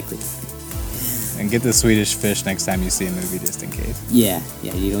planning, exactly. And get the Swedish Fish next time you see a movie, just in case. Yeah,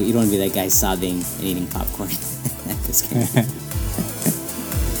 you don't want to be that guy sobbing and eating popcorn. Just kidding.